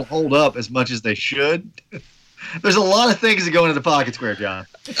 they don't hold up as much as they should. There's a lot of things that go into the Pocket Square, John.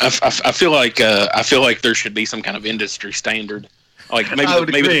 I feel like there should be some kind of industry standard. Like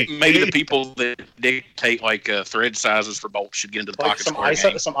maybe the people that dictate like thread sizes for bolts should get into the like Pocket Square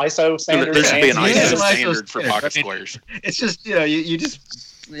game. Some ISO standards. There should be an ISO ISO standard for standard, Pocket right? Squares. It's just you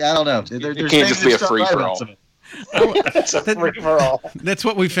just I don't know. It can't just be a free for all. It's a free for all. That's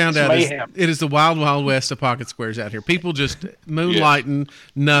what we found out. It is the wild, wild west of Pocket Squares out here. People just moonlighting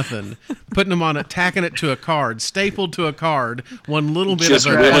nothing, putting them on it, tacking it to a card, stapled to a card, one little bit just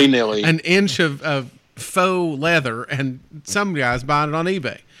of willy-nilly. an inch of faux leather, and some guys buying it on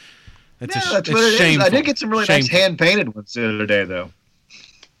eBay. That's what it is. I did get some really nice hand-painted ones the other day, though.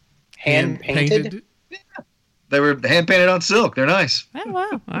 Hand painted? They were hand painted on silk. They're nice. Oh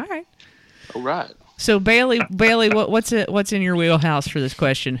wow! All right. All right. So Bailey, what's in your wheelhouse for this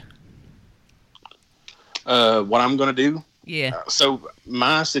question? What I'm going to do? Yeah. So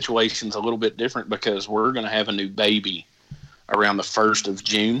my situation's a little bit different because we're going to have a new baby around the 1st of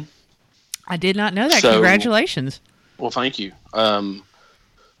June. I did not know that. Congratulations. Well, thank you.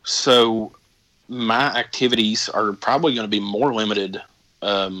 So my activities are probably going to be more limited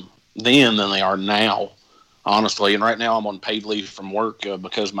then than they are now, honestly. And right now I'm on paid leave from work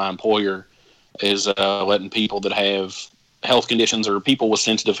because my employer is letting people that have health conditions or people with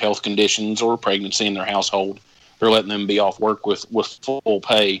sensitive health conditions or pregnancy in their household, they're letting them be off work with full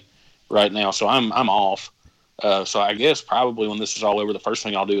pay right now. So I'm off. So I guess probably when this is all over, the first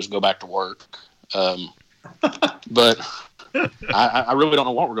thing I'll do is go back to work. But I really don't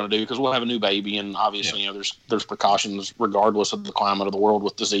know what we're going to do because we'll have a new baby, and obviously, there's precautions regardless of the climate of the world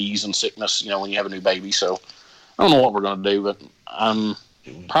with disease and sickness. When you have a new baby, so I don't know what we're going to do, but I'm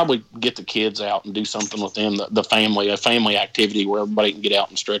probably get the kids out and do something with them. A family activity where everybody can get out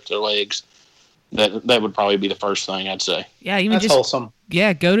and stretch their legs. That would probably be the first thing I'd say. Yeah, even that's just wholesome.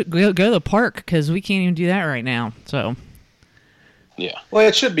 Yeah, go to the park because we can't even do that right now. So. Yeah. Well,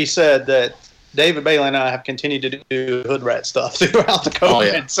 it should be said that David Bailey and I have continued to do hood rat stuff throughout the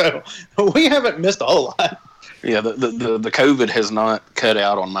COVID, so we haven't missed a whole lot. Yeah, the COVID has not cut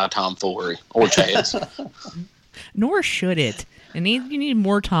out on my tomfoolery or Chad's. Nor should it. You need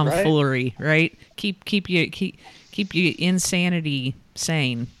more tomfoolery, right? Keep your insanity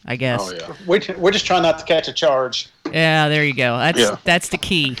sane, I guess. Oh yeah. We're just trying not to catch a charge. Yeah, there you go. That's the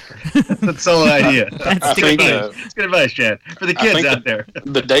key. That's the whole idea. That's the key. That's good advice, Chad. For the kids out there.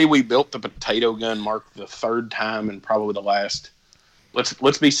 The day we built the potato gun marked the third time and probably the last.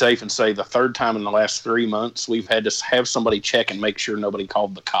 Let's be safe and say the third time in the last 3 months we've had to have somebody check and make sure nobody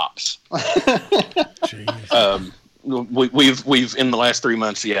called the cops. We've in the last 3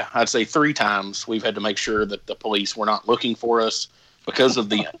 months, I'd say 3 times we've had to make sure that the police were not looking for us because of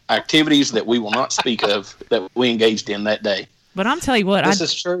the activities that we will not speak of that we engaged in that day. But I'm telling you what, this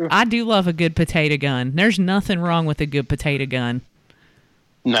is true. I do love a good potato gun. There's nothing wrong with a good potato gun.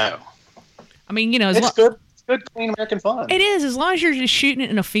 No. I mean, it's good. It's good, clean American fun. It is, as long as you're just shooting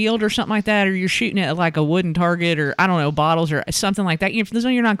it in a field or something like that, or you're shooting it at like a wooden target or, I don't know, bottles or something like that.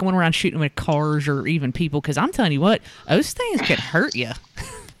 You're not going around shooting with cars or even people, because I'm telling you what, those things can hurt you.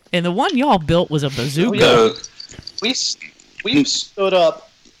 And the one y'all built was a bazooka. We stood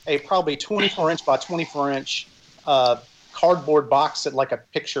up a probably 24-inch by 24-inch cardboard box that like a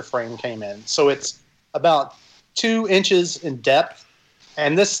picture frame came in. So it's about 2 inches in depth.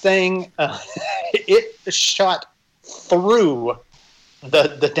 And this thing, it shot through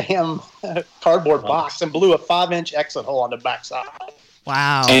the damn cardboard box and blew a 5-inch exit hole on the backside.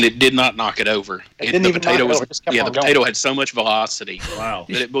 Wow! And it did not knock it over. The potato had so much velocity. Wow!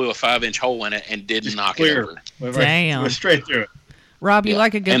 That it blew a 5-inch hole in it and didn't knock it over. Damn! Went straight through it. Rob, you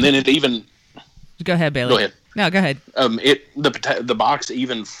like a good? And then it even. Go ahead, Bailey. Go ahead. No, go ahead. The box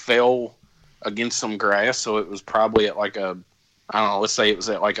even fell against some grass, so it was probably at like a, I don't know, let's say it was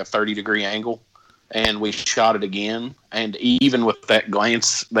at like a 30-degree angle, and we shot it again, and even with that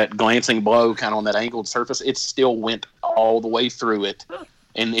glancing blow kind of on that angled surface, it still went all the way through it,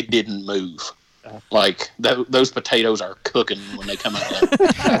 and it didn't move. Like those potatoes are cooking when they come out of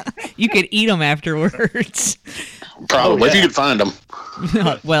there. You could eat them afterwards. Probably, if you could find them.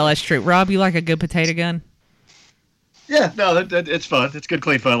 Well, that's true. Rob, you like a good potato gun? Yeah, no, it's fun. It's good,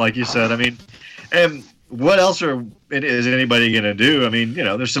 clean fun, like you said. I mean, and what else is anybody going to do? I mean,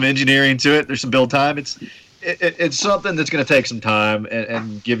 there's some engineering to it. There's some build time. It's something that's going to take some time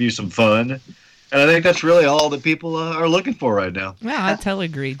and give you some fun. And I think that's really all that people are looking for right now. Yeah, I totally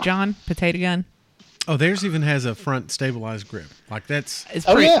agree. John, potato gun? Oh, theirs even has a front stabilized grip. Like it's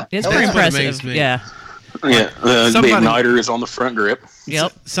pretty impressive. Yeah. Yeah, the igniter is on the front grip.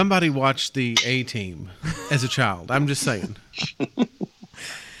 Yep. Somebody watched the A-Team as a child. I'm just saying.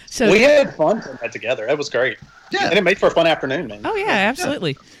 So we had fun putting that together. That was great. Yeah, and it made for a fun afternoon, man. Oh yeah,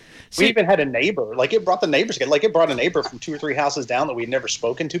 absolutely. Yeah. We even had a neighbor. Like it brought the neighbors together. Like it brought a neighbor from 2 or 3 houses down that we'd never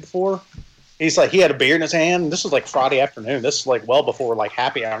spoken to before. He's like, he had a beer in his hand. And this was like Friday afternoon. This was like well before like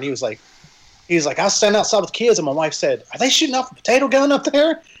happy hour. And he was like, I was standing outside with kids, and my wife said, "Are they shooting off a potato gun up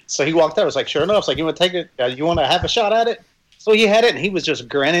there?" So he walked out. I was like, "Sure enough." I was like, "You want to take it? You want to have a shot at it?" So he had it, and he was just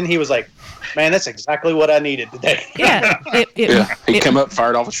grinning. He was like, "Man, that's exactly what I needed today." Yeah, he came up,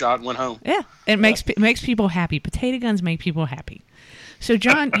 fired off a shot, and went home. Yeah, it makes people happy. Potato guns make people happy. So,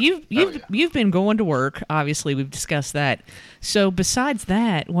 John, you've been going to work. Obviously, we've discussed that. So, besides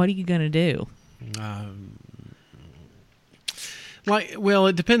that, what are you going to do? Well,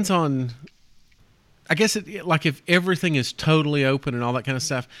 it depends on I guess like if everything is totally open and all that kind of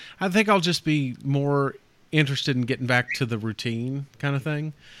stuff, I think I'll just be more interested in getting back to the routine kind of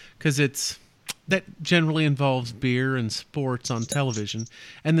thing, because that generally involves beer and sports on television.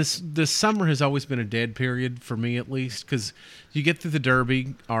 And this summer has always been a dead period for me, at least, because you get through the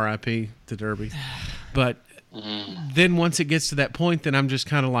Derby, RIP the Derby, but then once it gets to that point, then I'm just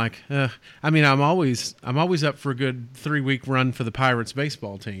kind of like, I mean, I'm always up for a good 3-week run for the Pirates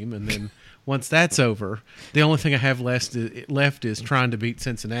baseball team, and then once that's over, the only thing I have left is trying to beat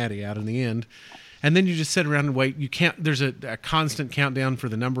Cincinnati out in the end. And then you just sit around and wait. You can't. There's a constant countdown for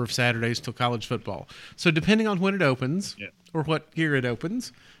the number of Saturdays till college football. So depending on when it opens or what year it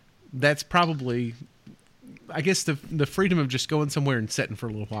opens, that's probably, I guess, the freedom of just going somewhere and sitting for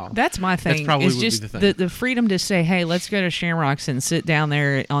a little while. That's my thing. That's probably is would just be the thing. The freedom to say, hey, let's go to Shamrocks and sit down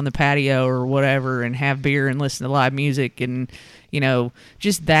there on the patio or whatever and have beer and listen to live music and,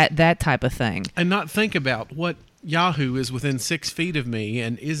 just that type of thing. And not think about what Yahoo is within 6 feet of me,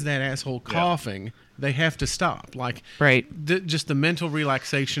 and is that asshole coughing? Yeah. They have to stop. Like, right. Just the mental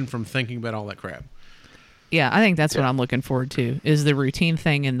relaxation from thinking about all that crap. Yeah, I think that's what I'm looking forward to, is the routine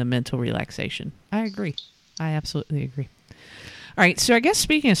thing and the mental relaxation. I agree. I absolutely agree. All right, so I guess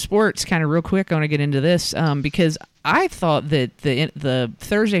speaking of sports, kind of real quick, I want to get into this because I thought that the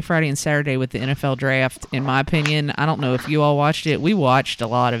Thursday, Friday, and Saturday with the NFL draft, in my opinion, I don't know if you all watched it. We watched a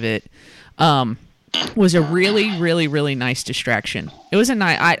lot of it. Was a really, really, really nice distraction. It was a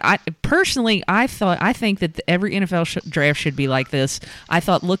nice. I personally, I think that every NFL draft should be like this. I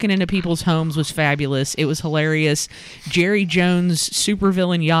thought looking into people's homes was fabulous. It was hilarious. Jerry Jones'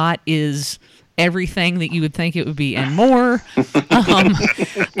 supervillain yacht is everything that you would think it would be and more.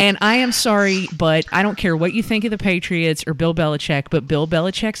 And I am sorry, but I don't care what you think of the Patriots or Bill Belichick, but Bill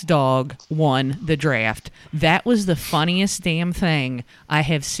Belichick's dog won the draft. That was the funniest damn thing I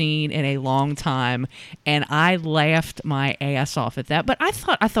have seen in a long time, and I laughed my ass off at that. But I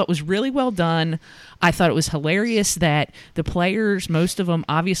thought it was really well done. I thought it was hilarious that the players, most of them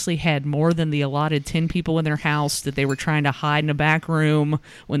obviously had more than the allotted 10 people in their house, that they were trying to hide in a back room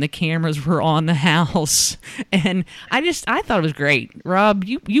when the cameras were on the house. And I thought it was great. Rob,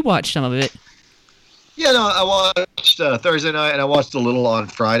 you watched some of it. Yeah, no, I watched Thursday night and I watched a little on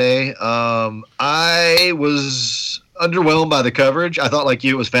Friday. I was underwhelmed by the coverage. I thought, like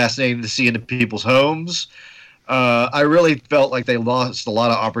you, it was fascinating to see into people's homes. I really felt like they lost a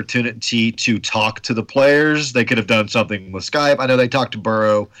lot of opportunity to talk to the players. They could have done something with Skype. I know they talked to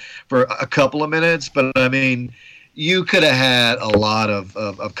Burrow for a couple of minutes, but I mean, you could have had a lot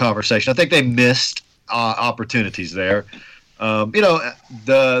of conversation. I think they missed opportunities there.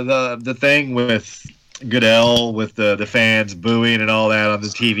 The thing with Goodell, with the fans booing and all that on the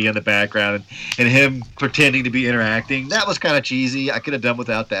TV in the background, and him pretending to be interacting, that was kind of cheesy. I could have done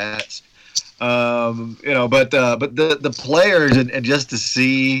without that. But the players and just to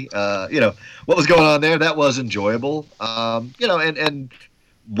see, what was going on there, that was enjoyable. And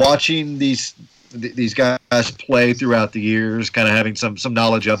watching these guys play throughout the years, kind of having some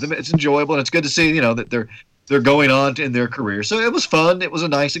knowledge of them, it's enjoyable, and it's good to see, that they're going on in their career. So it was fun. It was a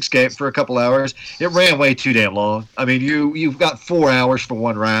nice escape for a couple hours. It ran way too damn long. I mean, you've got 4 hours for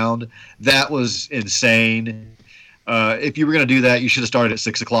one round. That was insane. If you were going to do that, you should have started at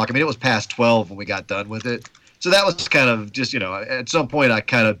 6 o'clock. I mean, it was past 12 when we got done with it. So that was kind of just, at some point I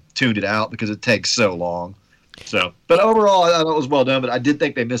kind of tuned it out because it takes so long. So, but overall, I thought it was well done. But I did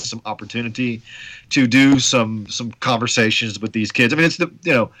think they missed some opportunity to do some conversations with these kids. I mean, it's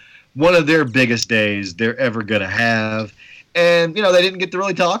one of their biggest days they're ever going to have. And, they didn't get to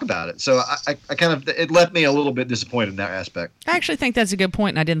really talk about it. So I kind of, it left me a little bit disappointed in that aspect. I actually think that's a good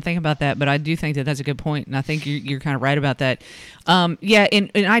point, and I didn't think about that, but I do think that that's a good point, and I think you're kind of right about that.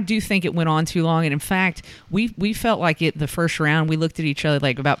 And I do think it went on too long, and in fact, we felt like the first round, we looked at each other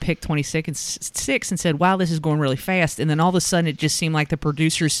like about pick 26 and said, wow, this is going really fast, and then all of a sudden it just seemed like the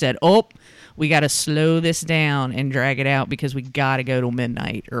producers said, oh, we got to slow this down and drag it out because we got to go till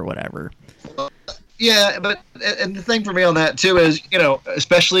midnight or whatever. Yeah, and the thing for me on that too is,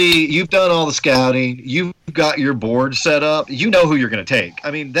 especially you've done all the scouting, you've got your board set up, you know who you're going to take. I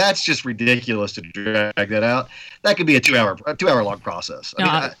mean, that's just ridiculous to drag that out. That could be a 2 hour long process.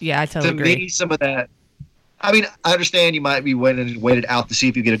 I totally agree. To me, some of that. I mean, I understand you might be waited out to see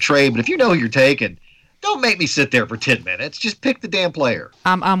if you get a trade, but if you know who you're taking, don't make me sit there for 10 minutes. Just pick the damn player.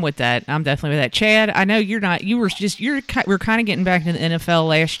 I'm with that. I'm definitely with that. Chad, I know you're not. We're kind of getting back to the NFL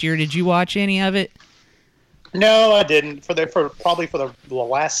last year. Did you watch any of it? No, I didn't. For the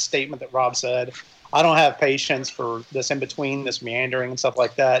last statement that Rob said, I don't have patience for this in between, this meandering and stuff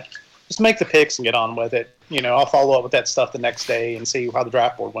like that. just make the picks and get on with it. I'll follow up with that stuff the next day and see how the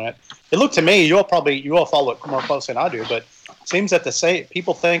draft board went. It looked to me, you all follow it more closely than I do, but it seems that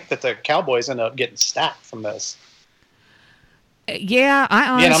people think that the Cowboys end up getting stacked from this. Yeah,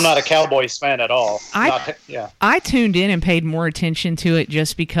 I'm not a Cowboys fan at all. I tuned in and paid more attention to it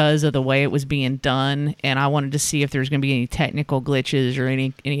just because of the way it was being done, and I wanted to see if there's going to be any technical glitches or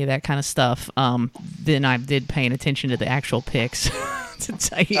any of that kind of stuff. Then I did paying attention to the actual picks, to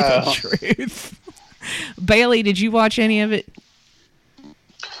tell you the truth. Bailey, did you watch any of it?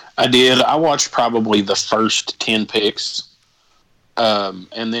 I did. I watched probably the first 10 picks.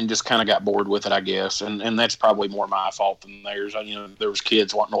 And then just kind of got bored with it, I guess, and that's probably more my fault than theirs. There was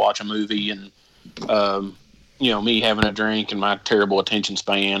kids wanting to watch a movie, and me having a drink and my terrible attention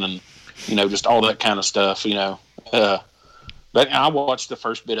span, and just all that kind of stuff. But I watched the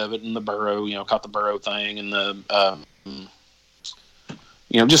first bit of it in the Burrow, caught the Burrow thing, and the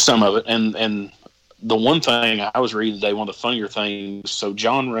just some of it, and the one thing I was reading today, one of the funnier things. So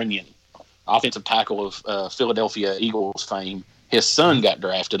John Runyon, offensive tackle of Philadelphia Eagles fame. His son got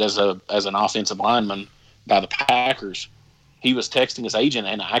drafted as an offensive lineman by the Packers. He was texting his agent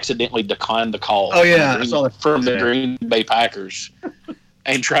and accidentally declined the call. Oh yeah, from the Green Bay Packers,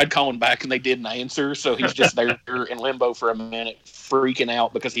 and tried calling back and they didn't answer. So he's just there in limbo for a minute, freaking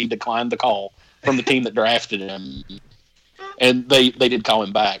out because he declined the call from the team that drafted him. And they did call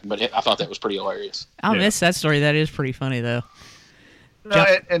him back, but I thought that was pretty hilarious. I'll miss that story. That is pretty funny though. No,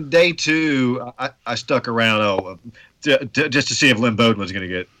 and day 2, I stuck around. Just to see if Lynn Bowden was going to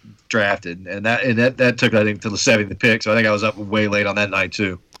get drafted, and that took, I think, till the 7th pick. So I think I was up way late on that night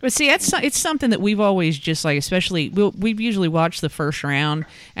too. But see, it's something that we've always just especially we've usually watched the first round,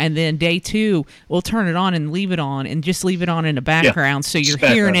 and then day 2 we'll turn it on and leave it on, and just leave it on in the background, so you're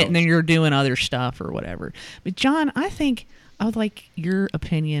hearing it, and then you're doing other stuff or whatever. But John, I think I would like your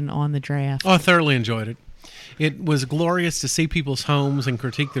opinion on the draft. Oh, I thoroughly enjoyed it. It was glorious to see people's homes and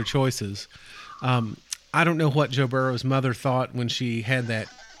critique their choices. I don't know what Joe Burrow's mother thought when she had that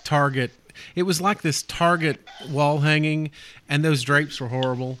Target. It was like this Target wall hanging, and those drapes were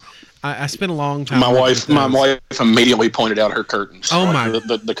horrible. I spent a long time. My wife immediately pointed out her curtains. Oh my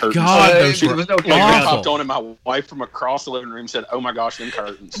the curtains! God, those were awful. Popped on, and my wife from across the living room said, "Oh my gosh, them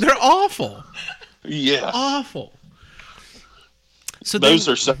curtains! They're awful." Yes, awful. So those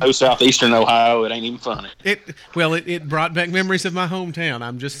are so southeastern Ohio, it ain't even funny. It brought back memories of my hometown.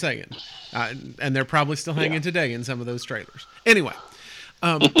 I'm just saying, and they're probably still hanging today in some of those trailers. Anyway,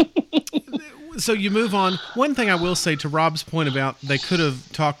 so you move on. One thing I will say to Rob's point about they could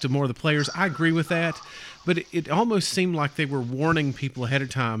have talked to more of the players, I agree with that, but it almost seemed like they were warning people ahead of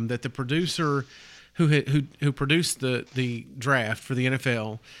time that the producer who produced the draft for the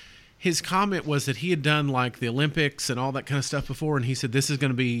NFL. His comment was that he had done like the Olympics and all that kind of stuff before, and he said this is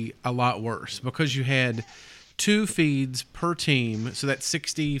going to be a lot worse because you had 2 feeds per team, so that's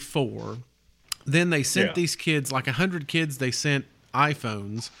 64. Then they sent these kids, like 100 kids, they sent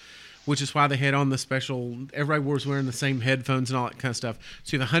iPhones, which is why they had on the special, everybody was wearing the same headphones and all that kind of stuff.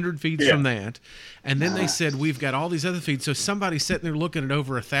 So you have 100 feeds from that. And then they said, we've got all these other feeds. So somebody's sitting there looking at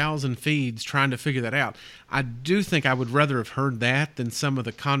over 1,000 feeds trying to figure that out. I do think I would rather have heard that than some of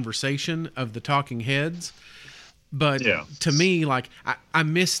the conversation of the talking heads. But to me, like, I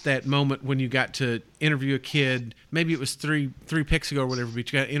missed that moment when you got to interview a kid. Maybe it was three picks ago or whatever,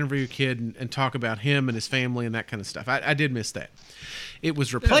 but you got to interview a kid and talk about him and his family and that kind of stuff. I did miss that. It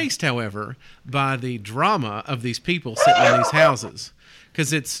was replaced, however, by the drama of these people sitting in these houses.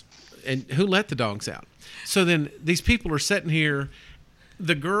 Because and who let the dogs out? So then these people are sitting here,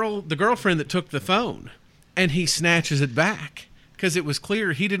 the girlfriend that took the phone, and he snatches it back. Because it was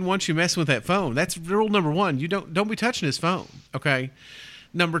clear he didn't want you messing with that phone. That's rule number 1. You don't be touching his phone, okay?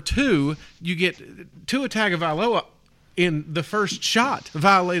 Number 2, you get Tua Tagovailoa in the first shot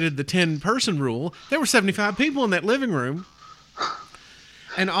violated the 10-person rule. There were 75 people in that living room.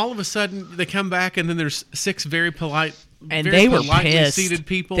 And all of a sudden, they come back, and then there's 6 very polite, and very they were politely pissed. seated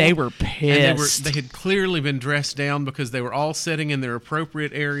people. They were pissed. And they had clearly been dressed down because they were all sitting in their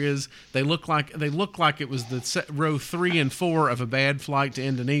appropriate areas. They looked like it was the row 3 and 4 of a bad flight to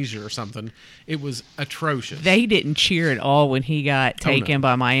Indonesia or something. It was atrocious. They didn't cheer at all when he got taken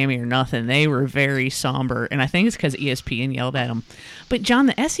by Miami or nothing. They were very somber, and I think it's because ESPN yelled at them. But John,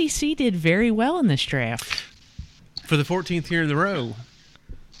 the SEC did very well in this draft. For the 14th year in a row,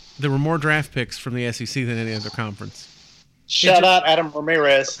 there were more draft picks from the SEC than any other conference. Shout out Adam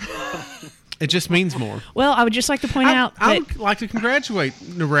Ramirez. It just means more. Well, I would just like to point out that I would like to congratulate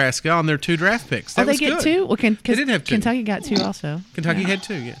Nebraska on their 2 draft picks. That they get good. 2? Well, they did have 2. Kentucky got 2 also. Kentucky had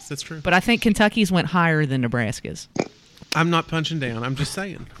 2, yes, that's true. But I think Kentucky's went higher than Nebraska's. I'm not punching down. I'm just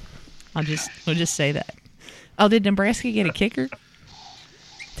saying. We'll just say that. Oh, did Nebraska get a kicker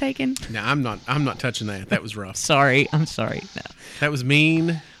taken? No, I'm not touching that. That was rough. I'm sorry. No. That was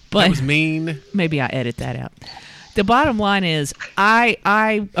mean. But that was mean. Maybe I edit that out. The bottom line is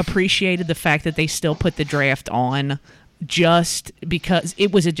I appreciated the fact that they still put the draft on just because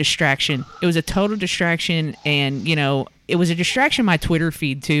it was a distraction. It was a total distraction, and, it was a distraction my Twitter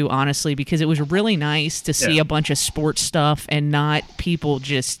feed, too, honestly, because it was really nice to see a bunch of sports stuff and not people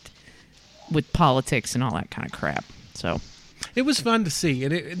just with politics and all that kind of crap. So it was fun to see,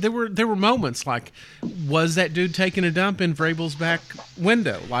 and there were moments like, was that dude taking a dump in Vrabel's back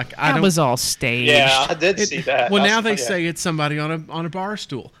window? Like that was all staged. Yeah, I did see that. Well, now they say it's somebody on a bar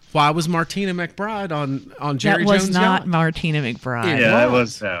stool. Why was Martina McBride on Jerry Jones' That was not yacht? Martina McBride. Yeah, it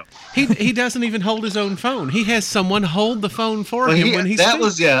was. He doesn't even hold his own phone. He has someone hold the phone for him when he's. That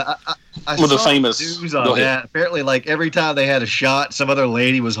was I Well, the saw famous- news go on ahead. that. Apparently, like every time they had a shot, some other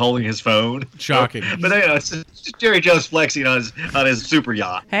lady was holding his phone. Shocking. But it's just Jerry Jones flexing on his super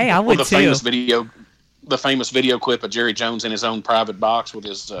yacht. Hey, I Well, would the too. famous video clip of Jerry Jones in his own private box with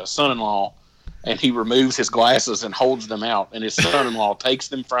his son-in-law, and he removes his glasses and holds them out, and his son-in-law takes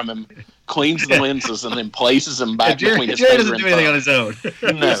them from him, cleans the lenses, and then places them back between his Jerry finger doesn't and do anything on thumb. his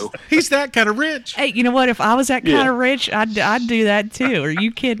own. No. He's that kind of rich. Hey, you know what? If I was that kind Yeah. of rich, I'd do that too. Are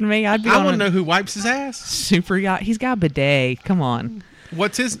you kidding me? I'd be I on want a to know who wipes his ass. super yacht. He's got a bidet. Come on.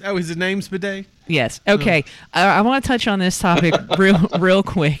 What's his? Oh, his name's Bidet. Yes. Okay. I want to touch on this topic real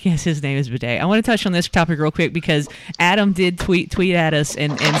quick. Yes, his name is Bidet. I want to touch on this topic real quick because Adam did tweet at us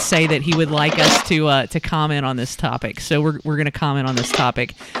and say that he would like us to comment on this topic. So we're going to comment on this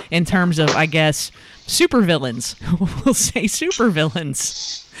topic in terms of, I guess, supervillains. We'll say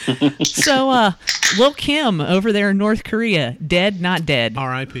supervillains. So, Lil Kim over there in North Korea, dead, not dead.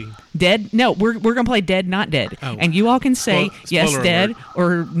 R.I.P. Dead? No, we're gonna play dead, not dead, Oh. and you all can say yes, Spoiler dead, alert.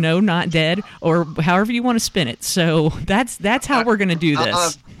 or no, not dead, or however you want to spin it. So that's how we're gonna do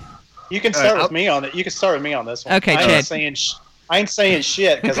this. You can start with me on it. You can start with me on this one. Okay, I Chad. ain't saying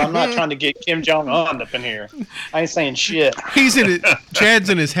shit because I'm not trying to get Kim Jong Un up in here. I ain't saying shit. He's in it. Chad's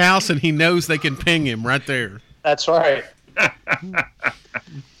in his house, and he knows they can ping him right there. That's right.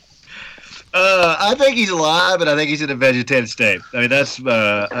 I think he's alive, but I think he's in a vegetative state. I mean, that's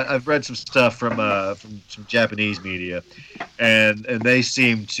I've read some stuff from some Japanese media, and they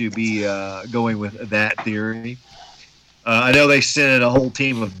seem to be going with that theory. I know they sent in a whole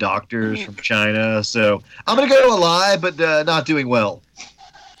team of doctors from China, so I'm going to go alive, but not doing well.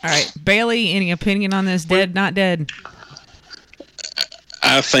 All right, Bailey, any opinion on this? Dead, not dead?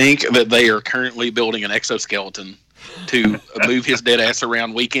 I think that they are currently building an exoskeleton to move his dead ass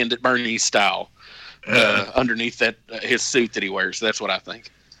around Weekend at Bernie's style underneath that his suit that he wears. That's what I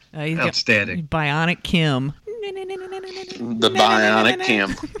think. He's got Outstanding. Bionic Kim. The Bionic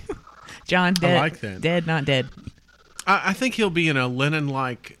Kim. John, dead. like that. Dead, not dead. I think he'll be in a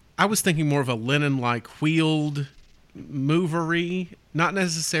linen-like. I was thinking more of a linen-like wheeled movery, not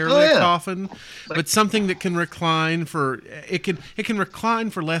necessarily a coffin, but something that can recline for. It can recline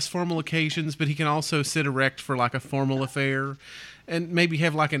for less formal occasions, but he can also sit erect for like a formal affair, and maybe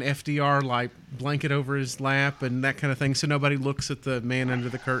have like an FDR like blanket over his lap and that kind of thing, so nobody looks at the man under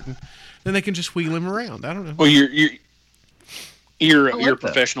the curtain. Then they can just wheel him around. I don't know. Well, your that.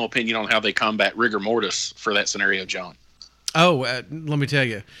 professional opinion on how they combat rigor mortis for that scenario, John. Oh, let me tell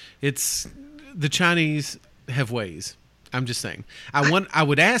you, it's the Chinese have ways. I'm just saying. I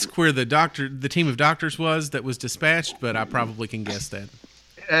would ask where the team of doctors was that was dispatched, but I probably can guess that.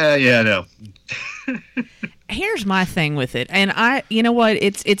 Yeah, no. Here's my thing with it, and you know what,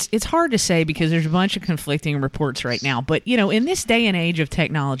 it's hard to say because there's a bunch of conflicting reports right now. But in this day and age of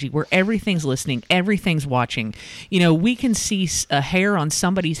technology, where everything's listening, everything's watching, we can see a hair on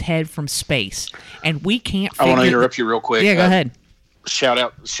somebody's head from space, and we can't. I want to interrupt you real quick. Yeah, go ahead. Shout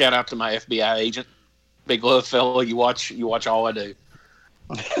out to my FBI agent, big love fella. You watch all I do.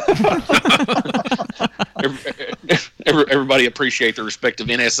 Everybody appreciate the respective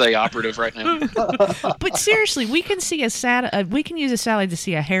NSA operative right now. But seriously, we can see we can use a satellite to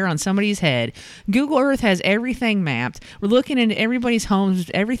see a hair on somebody's head. Google Earth has everything mapped. We're looking into everybody's homes.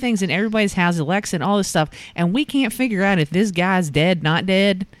 Everything's in everybody's house, Alexa, and all this stuff, and we can't figure out if this guy's dead, not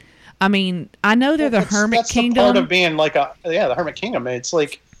dead. I mean, I know they're the Hermit Kingdom. That's part of being like the Hermit Kingdom. It's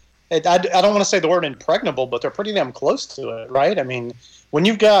like I don't want to say the word impregnable, but they're pretty damn close to it, right? I mean, when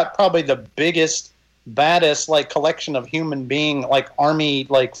you've got probably the biggest, baddest collection of human being army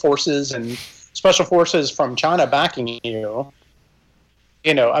forces and special forces from China backing you,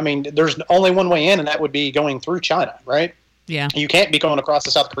 I mean, there's only one way in, and that would be going through China, right? Yeah. You can't be going across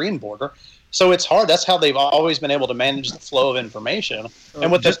the South Korean border. So it's hard. That's how they've always been able to manage the flow of information.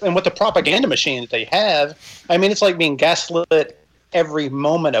 And with the propaganda machine that they have, I mean, it's like being gaslit every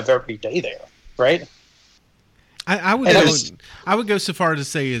moment of every day there, right? I would go so far to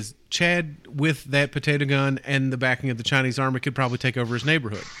say is Chad, with that potato gun and the backing of the Chinese army, could probably take over his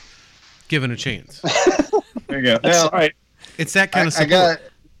neighborhood, given a chance. There you go. Now, right. It's that kind of support. I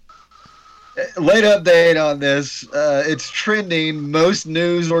got late update on this. It's trending. Most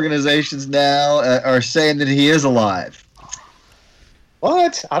news organizations now are saying that he is alive.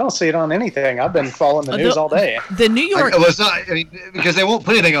 What? I don't see it on anything. I've been following the news all day. The New York... Well, it's not, I mean, because they won't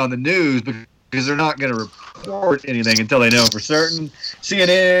put anything on the news because they're not going to report anything until they know for certain.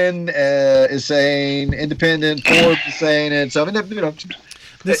 CNN is saying, Independent, Forbes is saying it. So, I mean, you know,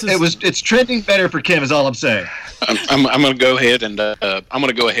 it's trending better for Kim is all I'm saying. I'm going to go ahead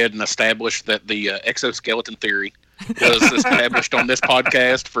and establish that the exoskeleton theory was established on this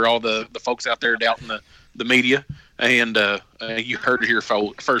podcast for all the folks out there doubting the media. And you heard it here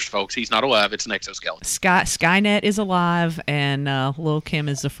first, folks. He's not alive. It's an exoskeleton. Skynet is alive, and Lil' Kim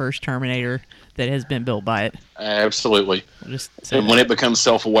is the first Terminator that has been built by it. Absolutely. And when it becomes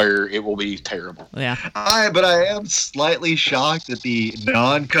self-aware, it will be terrible. Yeah. But I am slightly shocked at the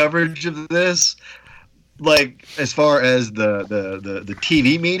non-coverage of this. Like, as far as the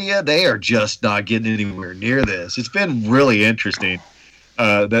TV media, they are just not getting anywhere near this. It's been really interesting.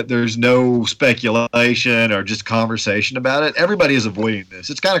 That there's no speculation or just conversation about it. Everybody is avoiding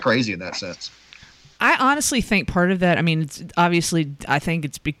this. It's kind of crazy in that sense. I honestly think part of that, I mean, it's obviously, I think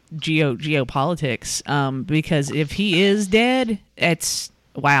it's geopolitics, because if he is dead, it's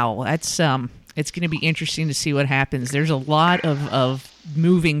going to be interesting to see what happens. There's a lot of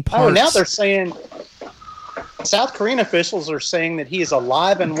moving parts. Oh, now they're saying, South Korean officials are saying that he is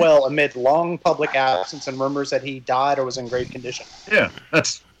alive and well amid long public absence and rumors that he died or was in grave condition. Yeah,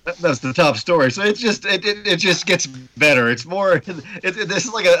 that's the top story. So it just gets better. It's more. This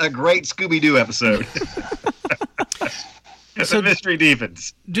is like a great Scooby-Doo episode. So the mystery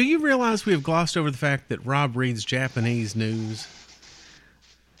deepens. Do you realize we have glossed over the fact that Rob reads Japanese news?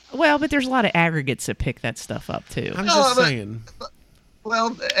 Well, but there's a lot of aggregates that pick that stuff up too. I'm just saying.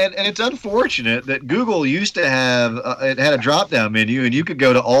 Well, and it's unfortunate that Google used to have it had a drop-down menu, and you could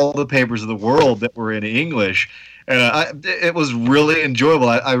go to all the papers of the world that were in English, and it was really enjoyable.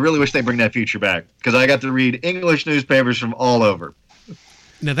 I really wish they bring that feature back because I got to read English newspapers from all over.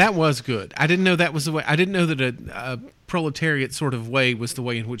 Now that was good. I didn't know that was the way. I didn't know that a proletariat sort of way was the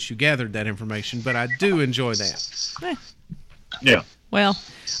way in which you gathered that information, but I do enjoy that. Yeah. Well,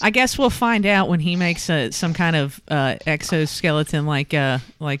 I guess we'll find out when he makes some kind of exoskeleton, like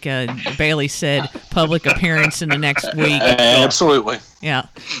Bailey said, public appearance in the next week. Absolutely. Yeah,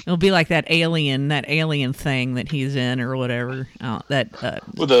 it'll be like that alien thing that he's in or whatever.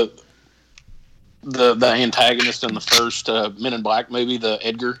 With the antagonist in the first Men in Black movie, the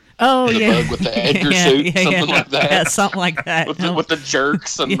Edgar. Oh, the yeah. bug with the Edgar suit, something like that. Yeah, something like that. with the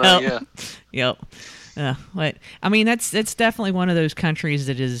jerks and Yep. I mean, that's definitely one of those countries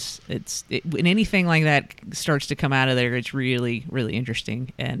that is when anything like that starts to come out of there, it's really, really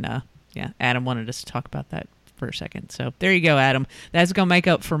interesting. And Adam wanted us to talk about that for a second. So there you go, Adam. That's gonna make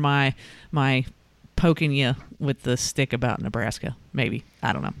up for my poking you with the stick about Nebraska. Maybe,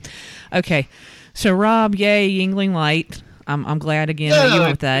 I don't know. Okay, so Rob, yay, Yuengling Light. I'm glad again that you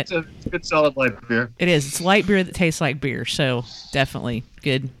went with that. It's a good solid light beer. It is. It's light beer that tastes like beer. So definitely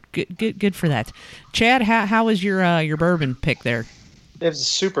good for that. Chad, how was your bourbon pick there? It was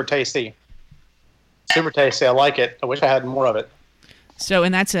super tasty. Super tasty. I like it. I wish I had more of it. So,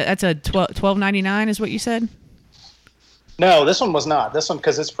 and that's a $12.99 is what you said? No, this one was not. This one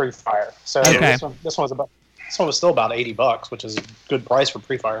because it's pre-fire. So okay. This one was still about $80, which is a good price for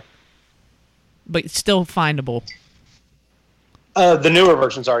pre-fire. But it's still findable. The newer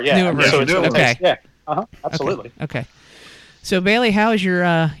versions are, yeah. Newer versions. So it's okay. Yeah. Absolutely. Okay. So Bailey, how is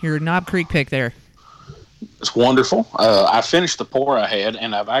your Knob Creek pick there? It's wonderful. I finished the pour I had,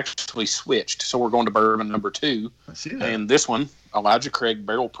 and I've actually switched. So we're going to bourbon number 2. I see that. And this one, Elijah Craig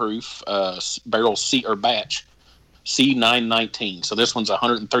Barrel Proof, Barrel C or Batch, C919. So this one's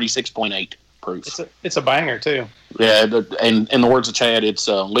 136.8 proof. It's a banger too. Yeah, and in the words of Chad, it's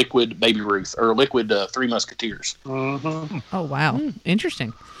liquid Baby Ruth or liquid Three Musketeers. Mm-hmm. Oh wow,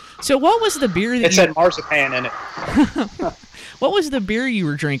 Interesting. So what was the beer that it said marzipan in it? What was the beer you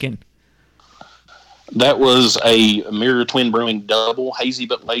were drinking? That was a Mirror Twin Brewing Double Hazy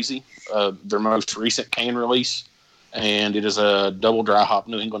but Lazy, their most recent can release, and it is a double dry hop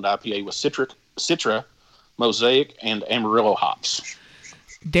New England IPA with Citra, Mosaic, and Amarillo hops.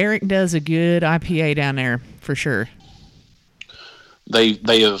 Derek does a good IPA down there for sure.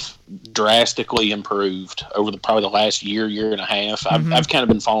 they have drastically improved over probably the last year and a half. I've kind of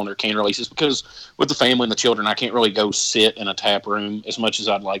been following their can releases because with the family and the children, I can't really go sit in a tap room as much as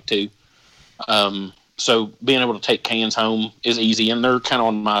I'd like to. So being able to take cans home is easy, and they're kind of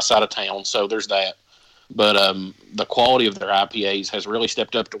on my side of town, so there's that. But the quality of their IPAs has really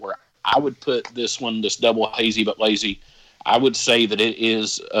stepped up to where I would put this double hazy but lazy, I would say that it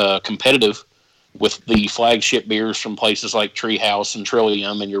is competitive with the flagship beers from places like Treehouse and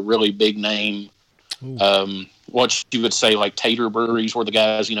Trillium and your really big name, what you would say like Tater breweries where the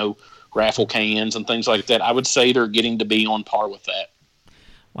guys, raffle cans and things like that. I would say they're getting to be on par with that.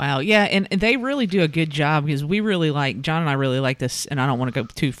 Wow, yeah, and they really do a good job because we really like, John and I really like this, and I don't want to go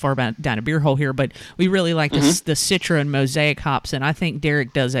too far down a beer hole here, but we really like the Citra and Mosaic hops, and I think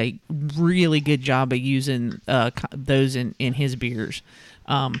Derek does a really good job of using those in his beers.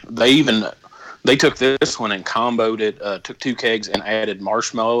 They took this one and comboed it, took 2 kegs and added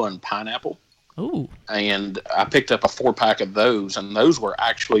marshmallow and pineapple. Ooh. And I picked up a 4-pack of those, and those were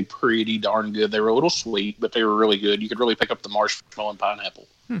actually pretty darn good. They were a little sweet, but they were really good. You could really pick up the marshmallow and pineapple.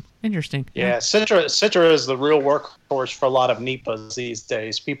 Interesting. Yeah, Citra is the real workhorse for a lot of NEPAs these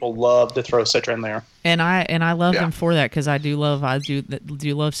days. People love to throw Citra in there. And I love them for that because I do love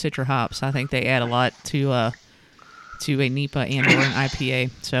Citra hops. I think they add a lot to a NEPA and or an IPA.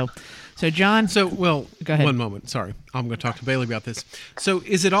 So John. Go ahead. One moment. Sorry, I'm going to talk to Bailey about this. So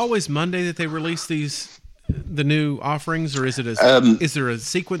is it always Monday that they release the new offerings, or is it is there a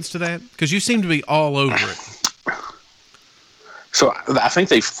sequence to that? Because you seem to be all over it. So I think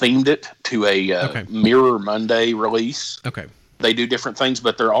they've themed it to a Mirror Monday release. Okay. They do different things,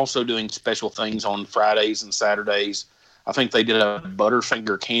 but they're also doing special things on Fridays and Saturdays. I think they did a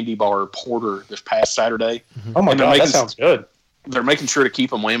Butterfinger candy bar porter this past Saturday. Oh my God, that sounds good. They're making sure to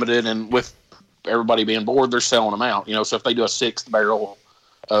keep them limited, and with everybody being bored, they're selling them out. So if they do a 6th barrel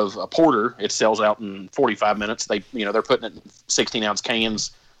of a porter, it sells out in 45 minutes. They're putting it in 16-ounce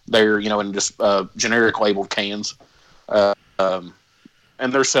cans. They're in just generic labeled cans.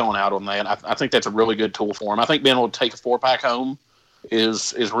 And they're selling out on that. I think that's a really good tool for them. I think being able to take a 4-pack home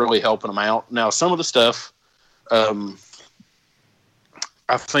is really helping them out. Now, some of the stuff, I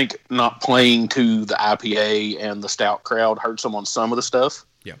think not playing to the IPA and the stout crowd hurts them on some of the stuff.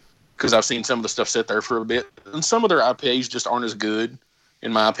 Yeah. Because I've seen some of the stuff sit there for a bit. And some of their IPAs just aren't as good,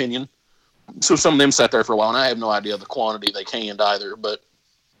 in my opinion. So some of them sat there for a while, and I have no idea the quantity they canned either. But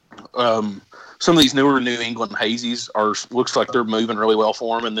some of these newer New England hazies looks like they're moving really well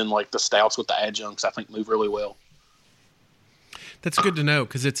for them, and then like the stouts with the adjuncts, I think move really well. That's good to know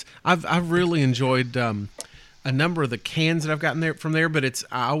because I've really enjoyed a number of the cans that I've gotten there from there, but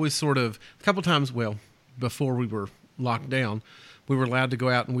I always sort of a couple times. Well, before we were locked down, we were allowed to go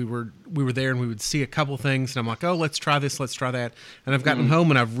out and we were there and we would see a couple things, and I'm like, oh, let's try this, let's try that, and I've gotten them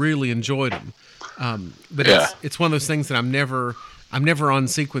home and I've really enjoyed them. But it's one of those things that I'm never on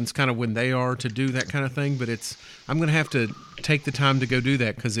sequence kind of when they are to do that kind of thing, but I'm going to have to take the time to go do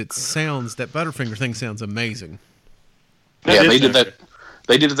that because that Butterfinger thing sounds amazing. Yeah, they did that.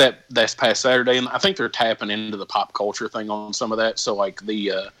 They did that this past Saturday, and I think they're tapping into the pop culture thing on some of that. So like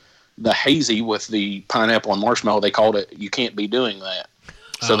the hazy with the pineapple and marshmallow, they called it "You Can't Be Doing That."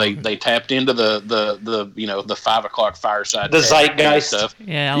 So they tapped into the 5 o'clock fireside, the zeitgeist stuff.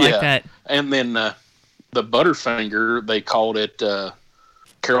 Yeah, I like that. And then the Butterfinger, they called it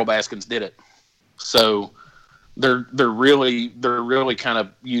Carol Baskins Did It. So they're really kind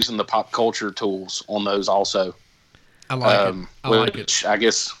of using the pop culture tools on those also. I like it. I like it. I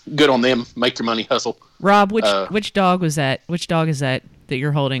guess good on them. Make your money hustle. Rob, which dog was that? Which dog is that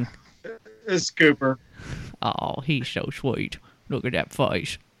you're holding? It's Cooper. Oh, he's so sweet. Look at that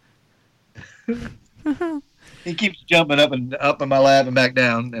face. He keeps jumping up in my lap and back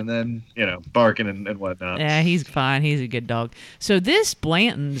down, and then barking and whatnot. Yeah, he's fine. He's a good dog. So this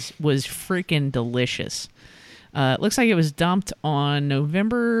Blanton's was freaking delicious. It looks like it was dumped on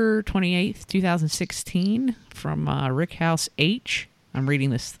November 28th, 2016 from Rick House H. I'm reading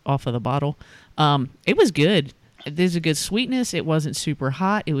this off of the bottle. It was good. There's a good sweetness. It wasn't super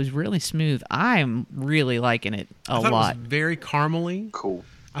hot. It was really smooth. I'm really liking it a lot. It was very caramely. Cool.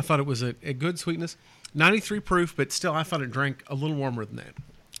 I thought it was a good sweetness. 93 proof, but still I thought it drank a little warmer than that.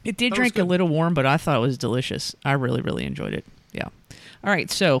 It did drink a little warm, but I thought it was delicious. I really, really enjoyed it. Yeah. All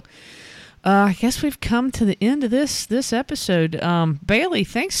right, so I guess we've come to the end of this episode. Bailey,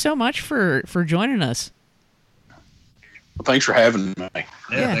 thanks so much for joining us. Well, thanks for having me.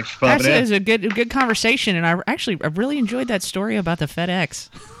 Yeah, thanks for popping in. It was a good conversation, and I really enjoyed that story about the FedEx.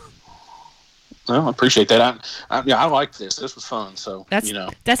 Well, I appreciate that. I liked this. This was fun. So that's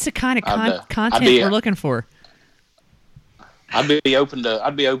the kind of content we're looking for. I'd be open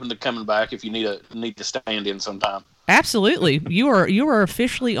to coming back if you need to stand in sometime. Absolutely. You are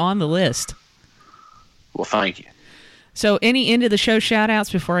officially on the list. Well, thank you. So, any end of the show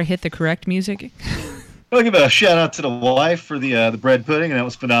shout-outs before I hit the correct music? I'll give a shout-out to the wife for the bread pudding, and that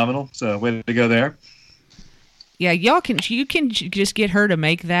was phenomenal. So, way to go there. Yeah, you can just get her to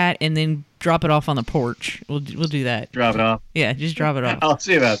make that and then drop it off on the porch. We'll do that. Drop it off? Yeah, just drop it off. I'll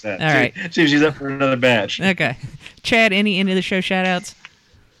see about that. All right. See if she's up for another batch. Okay. Chad, any end of the show shout-outs?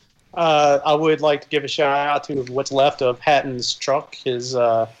 I would like to give a shout-out to what's left of Hatton's truck, his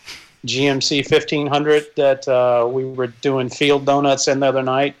GMC 1500 that we were doing field donuts in the other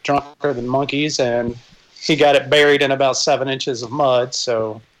night, drunker than monkeys, and he got it buried in about 7 inches of mud.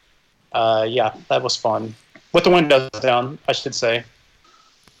 So, yeah, that was fun. With the windows down, I should say.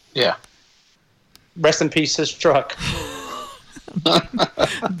 Yeah. Rest in peace, his truck.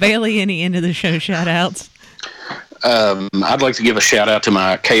 Bailey, any end of the show shout-outs? I'd like to give a shout-out to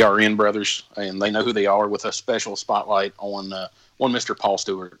my KRN brothers, and they know who they are, with a special spotlight on Mr. Paul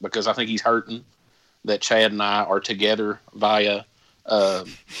Stewart, because I think he's hurting that Chad and I are together via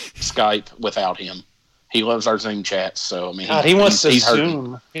Skype without him. He loves our Zoom chats, so I mean, God, he wants to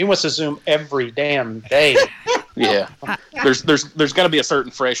Zoom. He wants to Zoom every damn day. Yeah, there's got to be a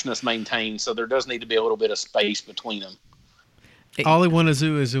certain freshness maintained, so there does need to be a little bit of space between them. All he want to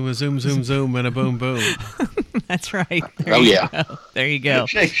do is zoom, zoom, zoom, and a boom, boom. That's right. There you go.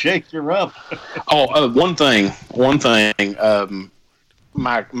 Shake your rump. One thing.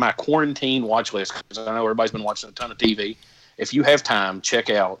 My quarantine watch list, because I know everybody's been watching a ton of TV. If you have time, check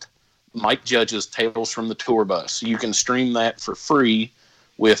out Mike Judge's Tales from the Tour Bus. You can stream that for free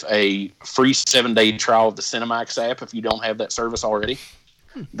with a free 7-day trial of the Cinemax app if you don't have that service already.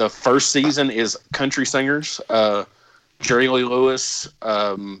 The first season is country singers, Jerry Lee Lewis,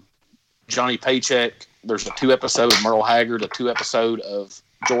 Johnny Paycheck. There's a 2-episode of Merle Haggard, a 2-episode of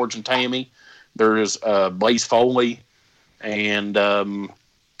George and Tammy. There's Blaze Foley, and I'm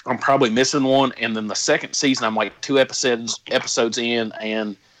probably missing one. And then the second season, I'm like 2 episodes in,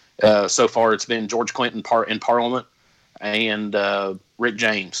 and so far it's been George Clinton in Parliament and Rick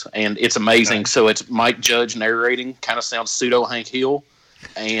James, and it's amazing. Okay. So it's Mike Judge narrating, kind of sounds pseudo Hank Hill,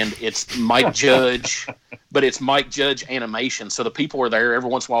 and it's Mike Judge, but it's Mike Judge animation. So the people are there. Every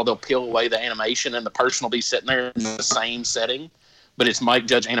once in a while they'll peel away the animation, and the person will be sitting there in the same setting, but it's Mike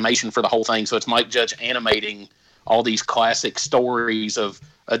Judge animation for the whole thing. So it's Mike Judge animating all these classic stories of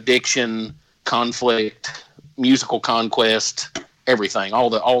addiction, conflict, musical conquest, everything, all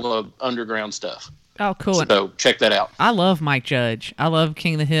the underground stuff. Oh, cool. So check that out. I love Mike Judge. I love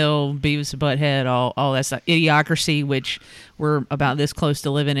King of the Hill, Beavis and Butthead, all that stuff. Idiocracy, which we're about this close to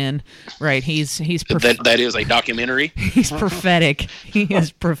living in. Right. He's that is a documentary. He's prophetic. He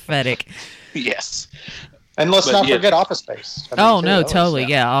is prophetic. Yes. And let's not forget Office Space. Totally.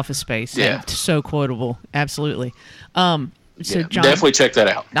 Yeah, Office Space. Yeah. So quotable. Absolutely. So John, definitely check that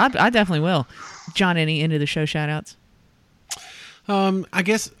out. I definitely will. John, any end of the show shout-outs? I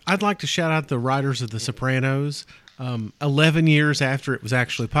guess I'd like to shout out the writers of The Sopranos. 11 years after it was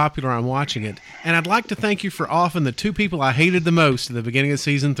actually popular, I'm watching it. And I'd like to thank you for often the 2 people I hated the most at the beginning of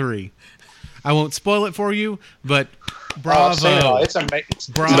season 3. I won't spoil it for you, but bravo. It's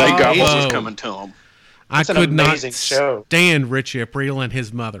amazing. Bravo. Thank God was coming to them. I could not stand Rich April and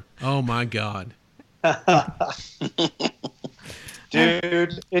his mother. Oh, my God.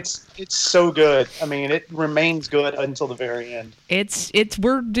 Dude, it's so good. I mean, it remains good until the very end. It's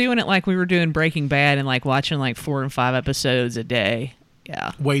we're doing it like we were doing Breaking Bad and like watching like 4 and 5 episodes a day.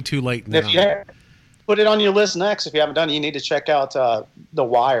 Yeah. Way too late now. If you put it on your list next, if you haven't done it, you need to check out The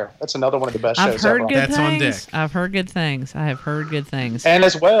Wire. That's another one of the best shows ever. That's on deck. I've heard good things. I have heard good things. And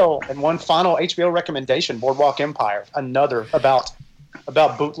as well, and one final HBO recommendation, Boardwalk Empire, another about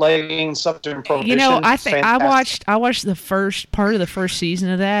bootlegging, stuff during Prohibition. You know, I think I watched the first part of the first season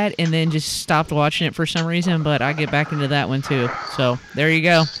of that, and then just stopped watching it for some reason. But I get back into that one too. So there you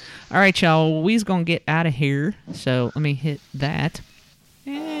go. All right, y'all. We's gonna get out of here. So let me hit that,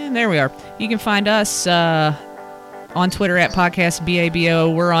 and there we are. You can find us on Twitter at Podcast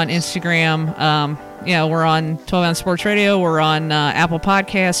BABO. We're on Instagram. We're on 12 Ounce Sports Radio. We're on Apple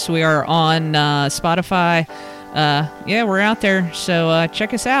Podcasts. We are on Spotify. We're out there, so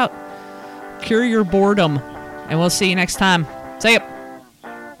check us out. Cure your boredom, and we'll see you next time. See ya.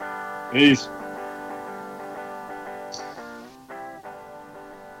 Peace.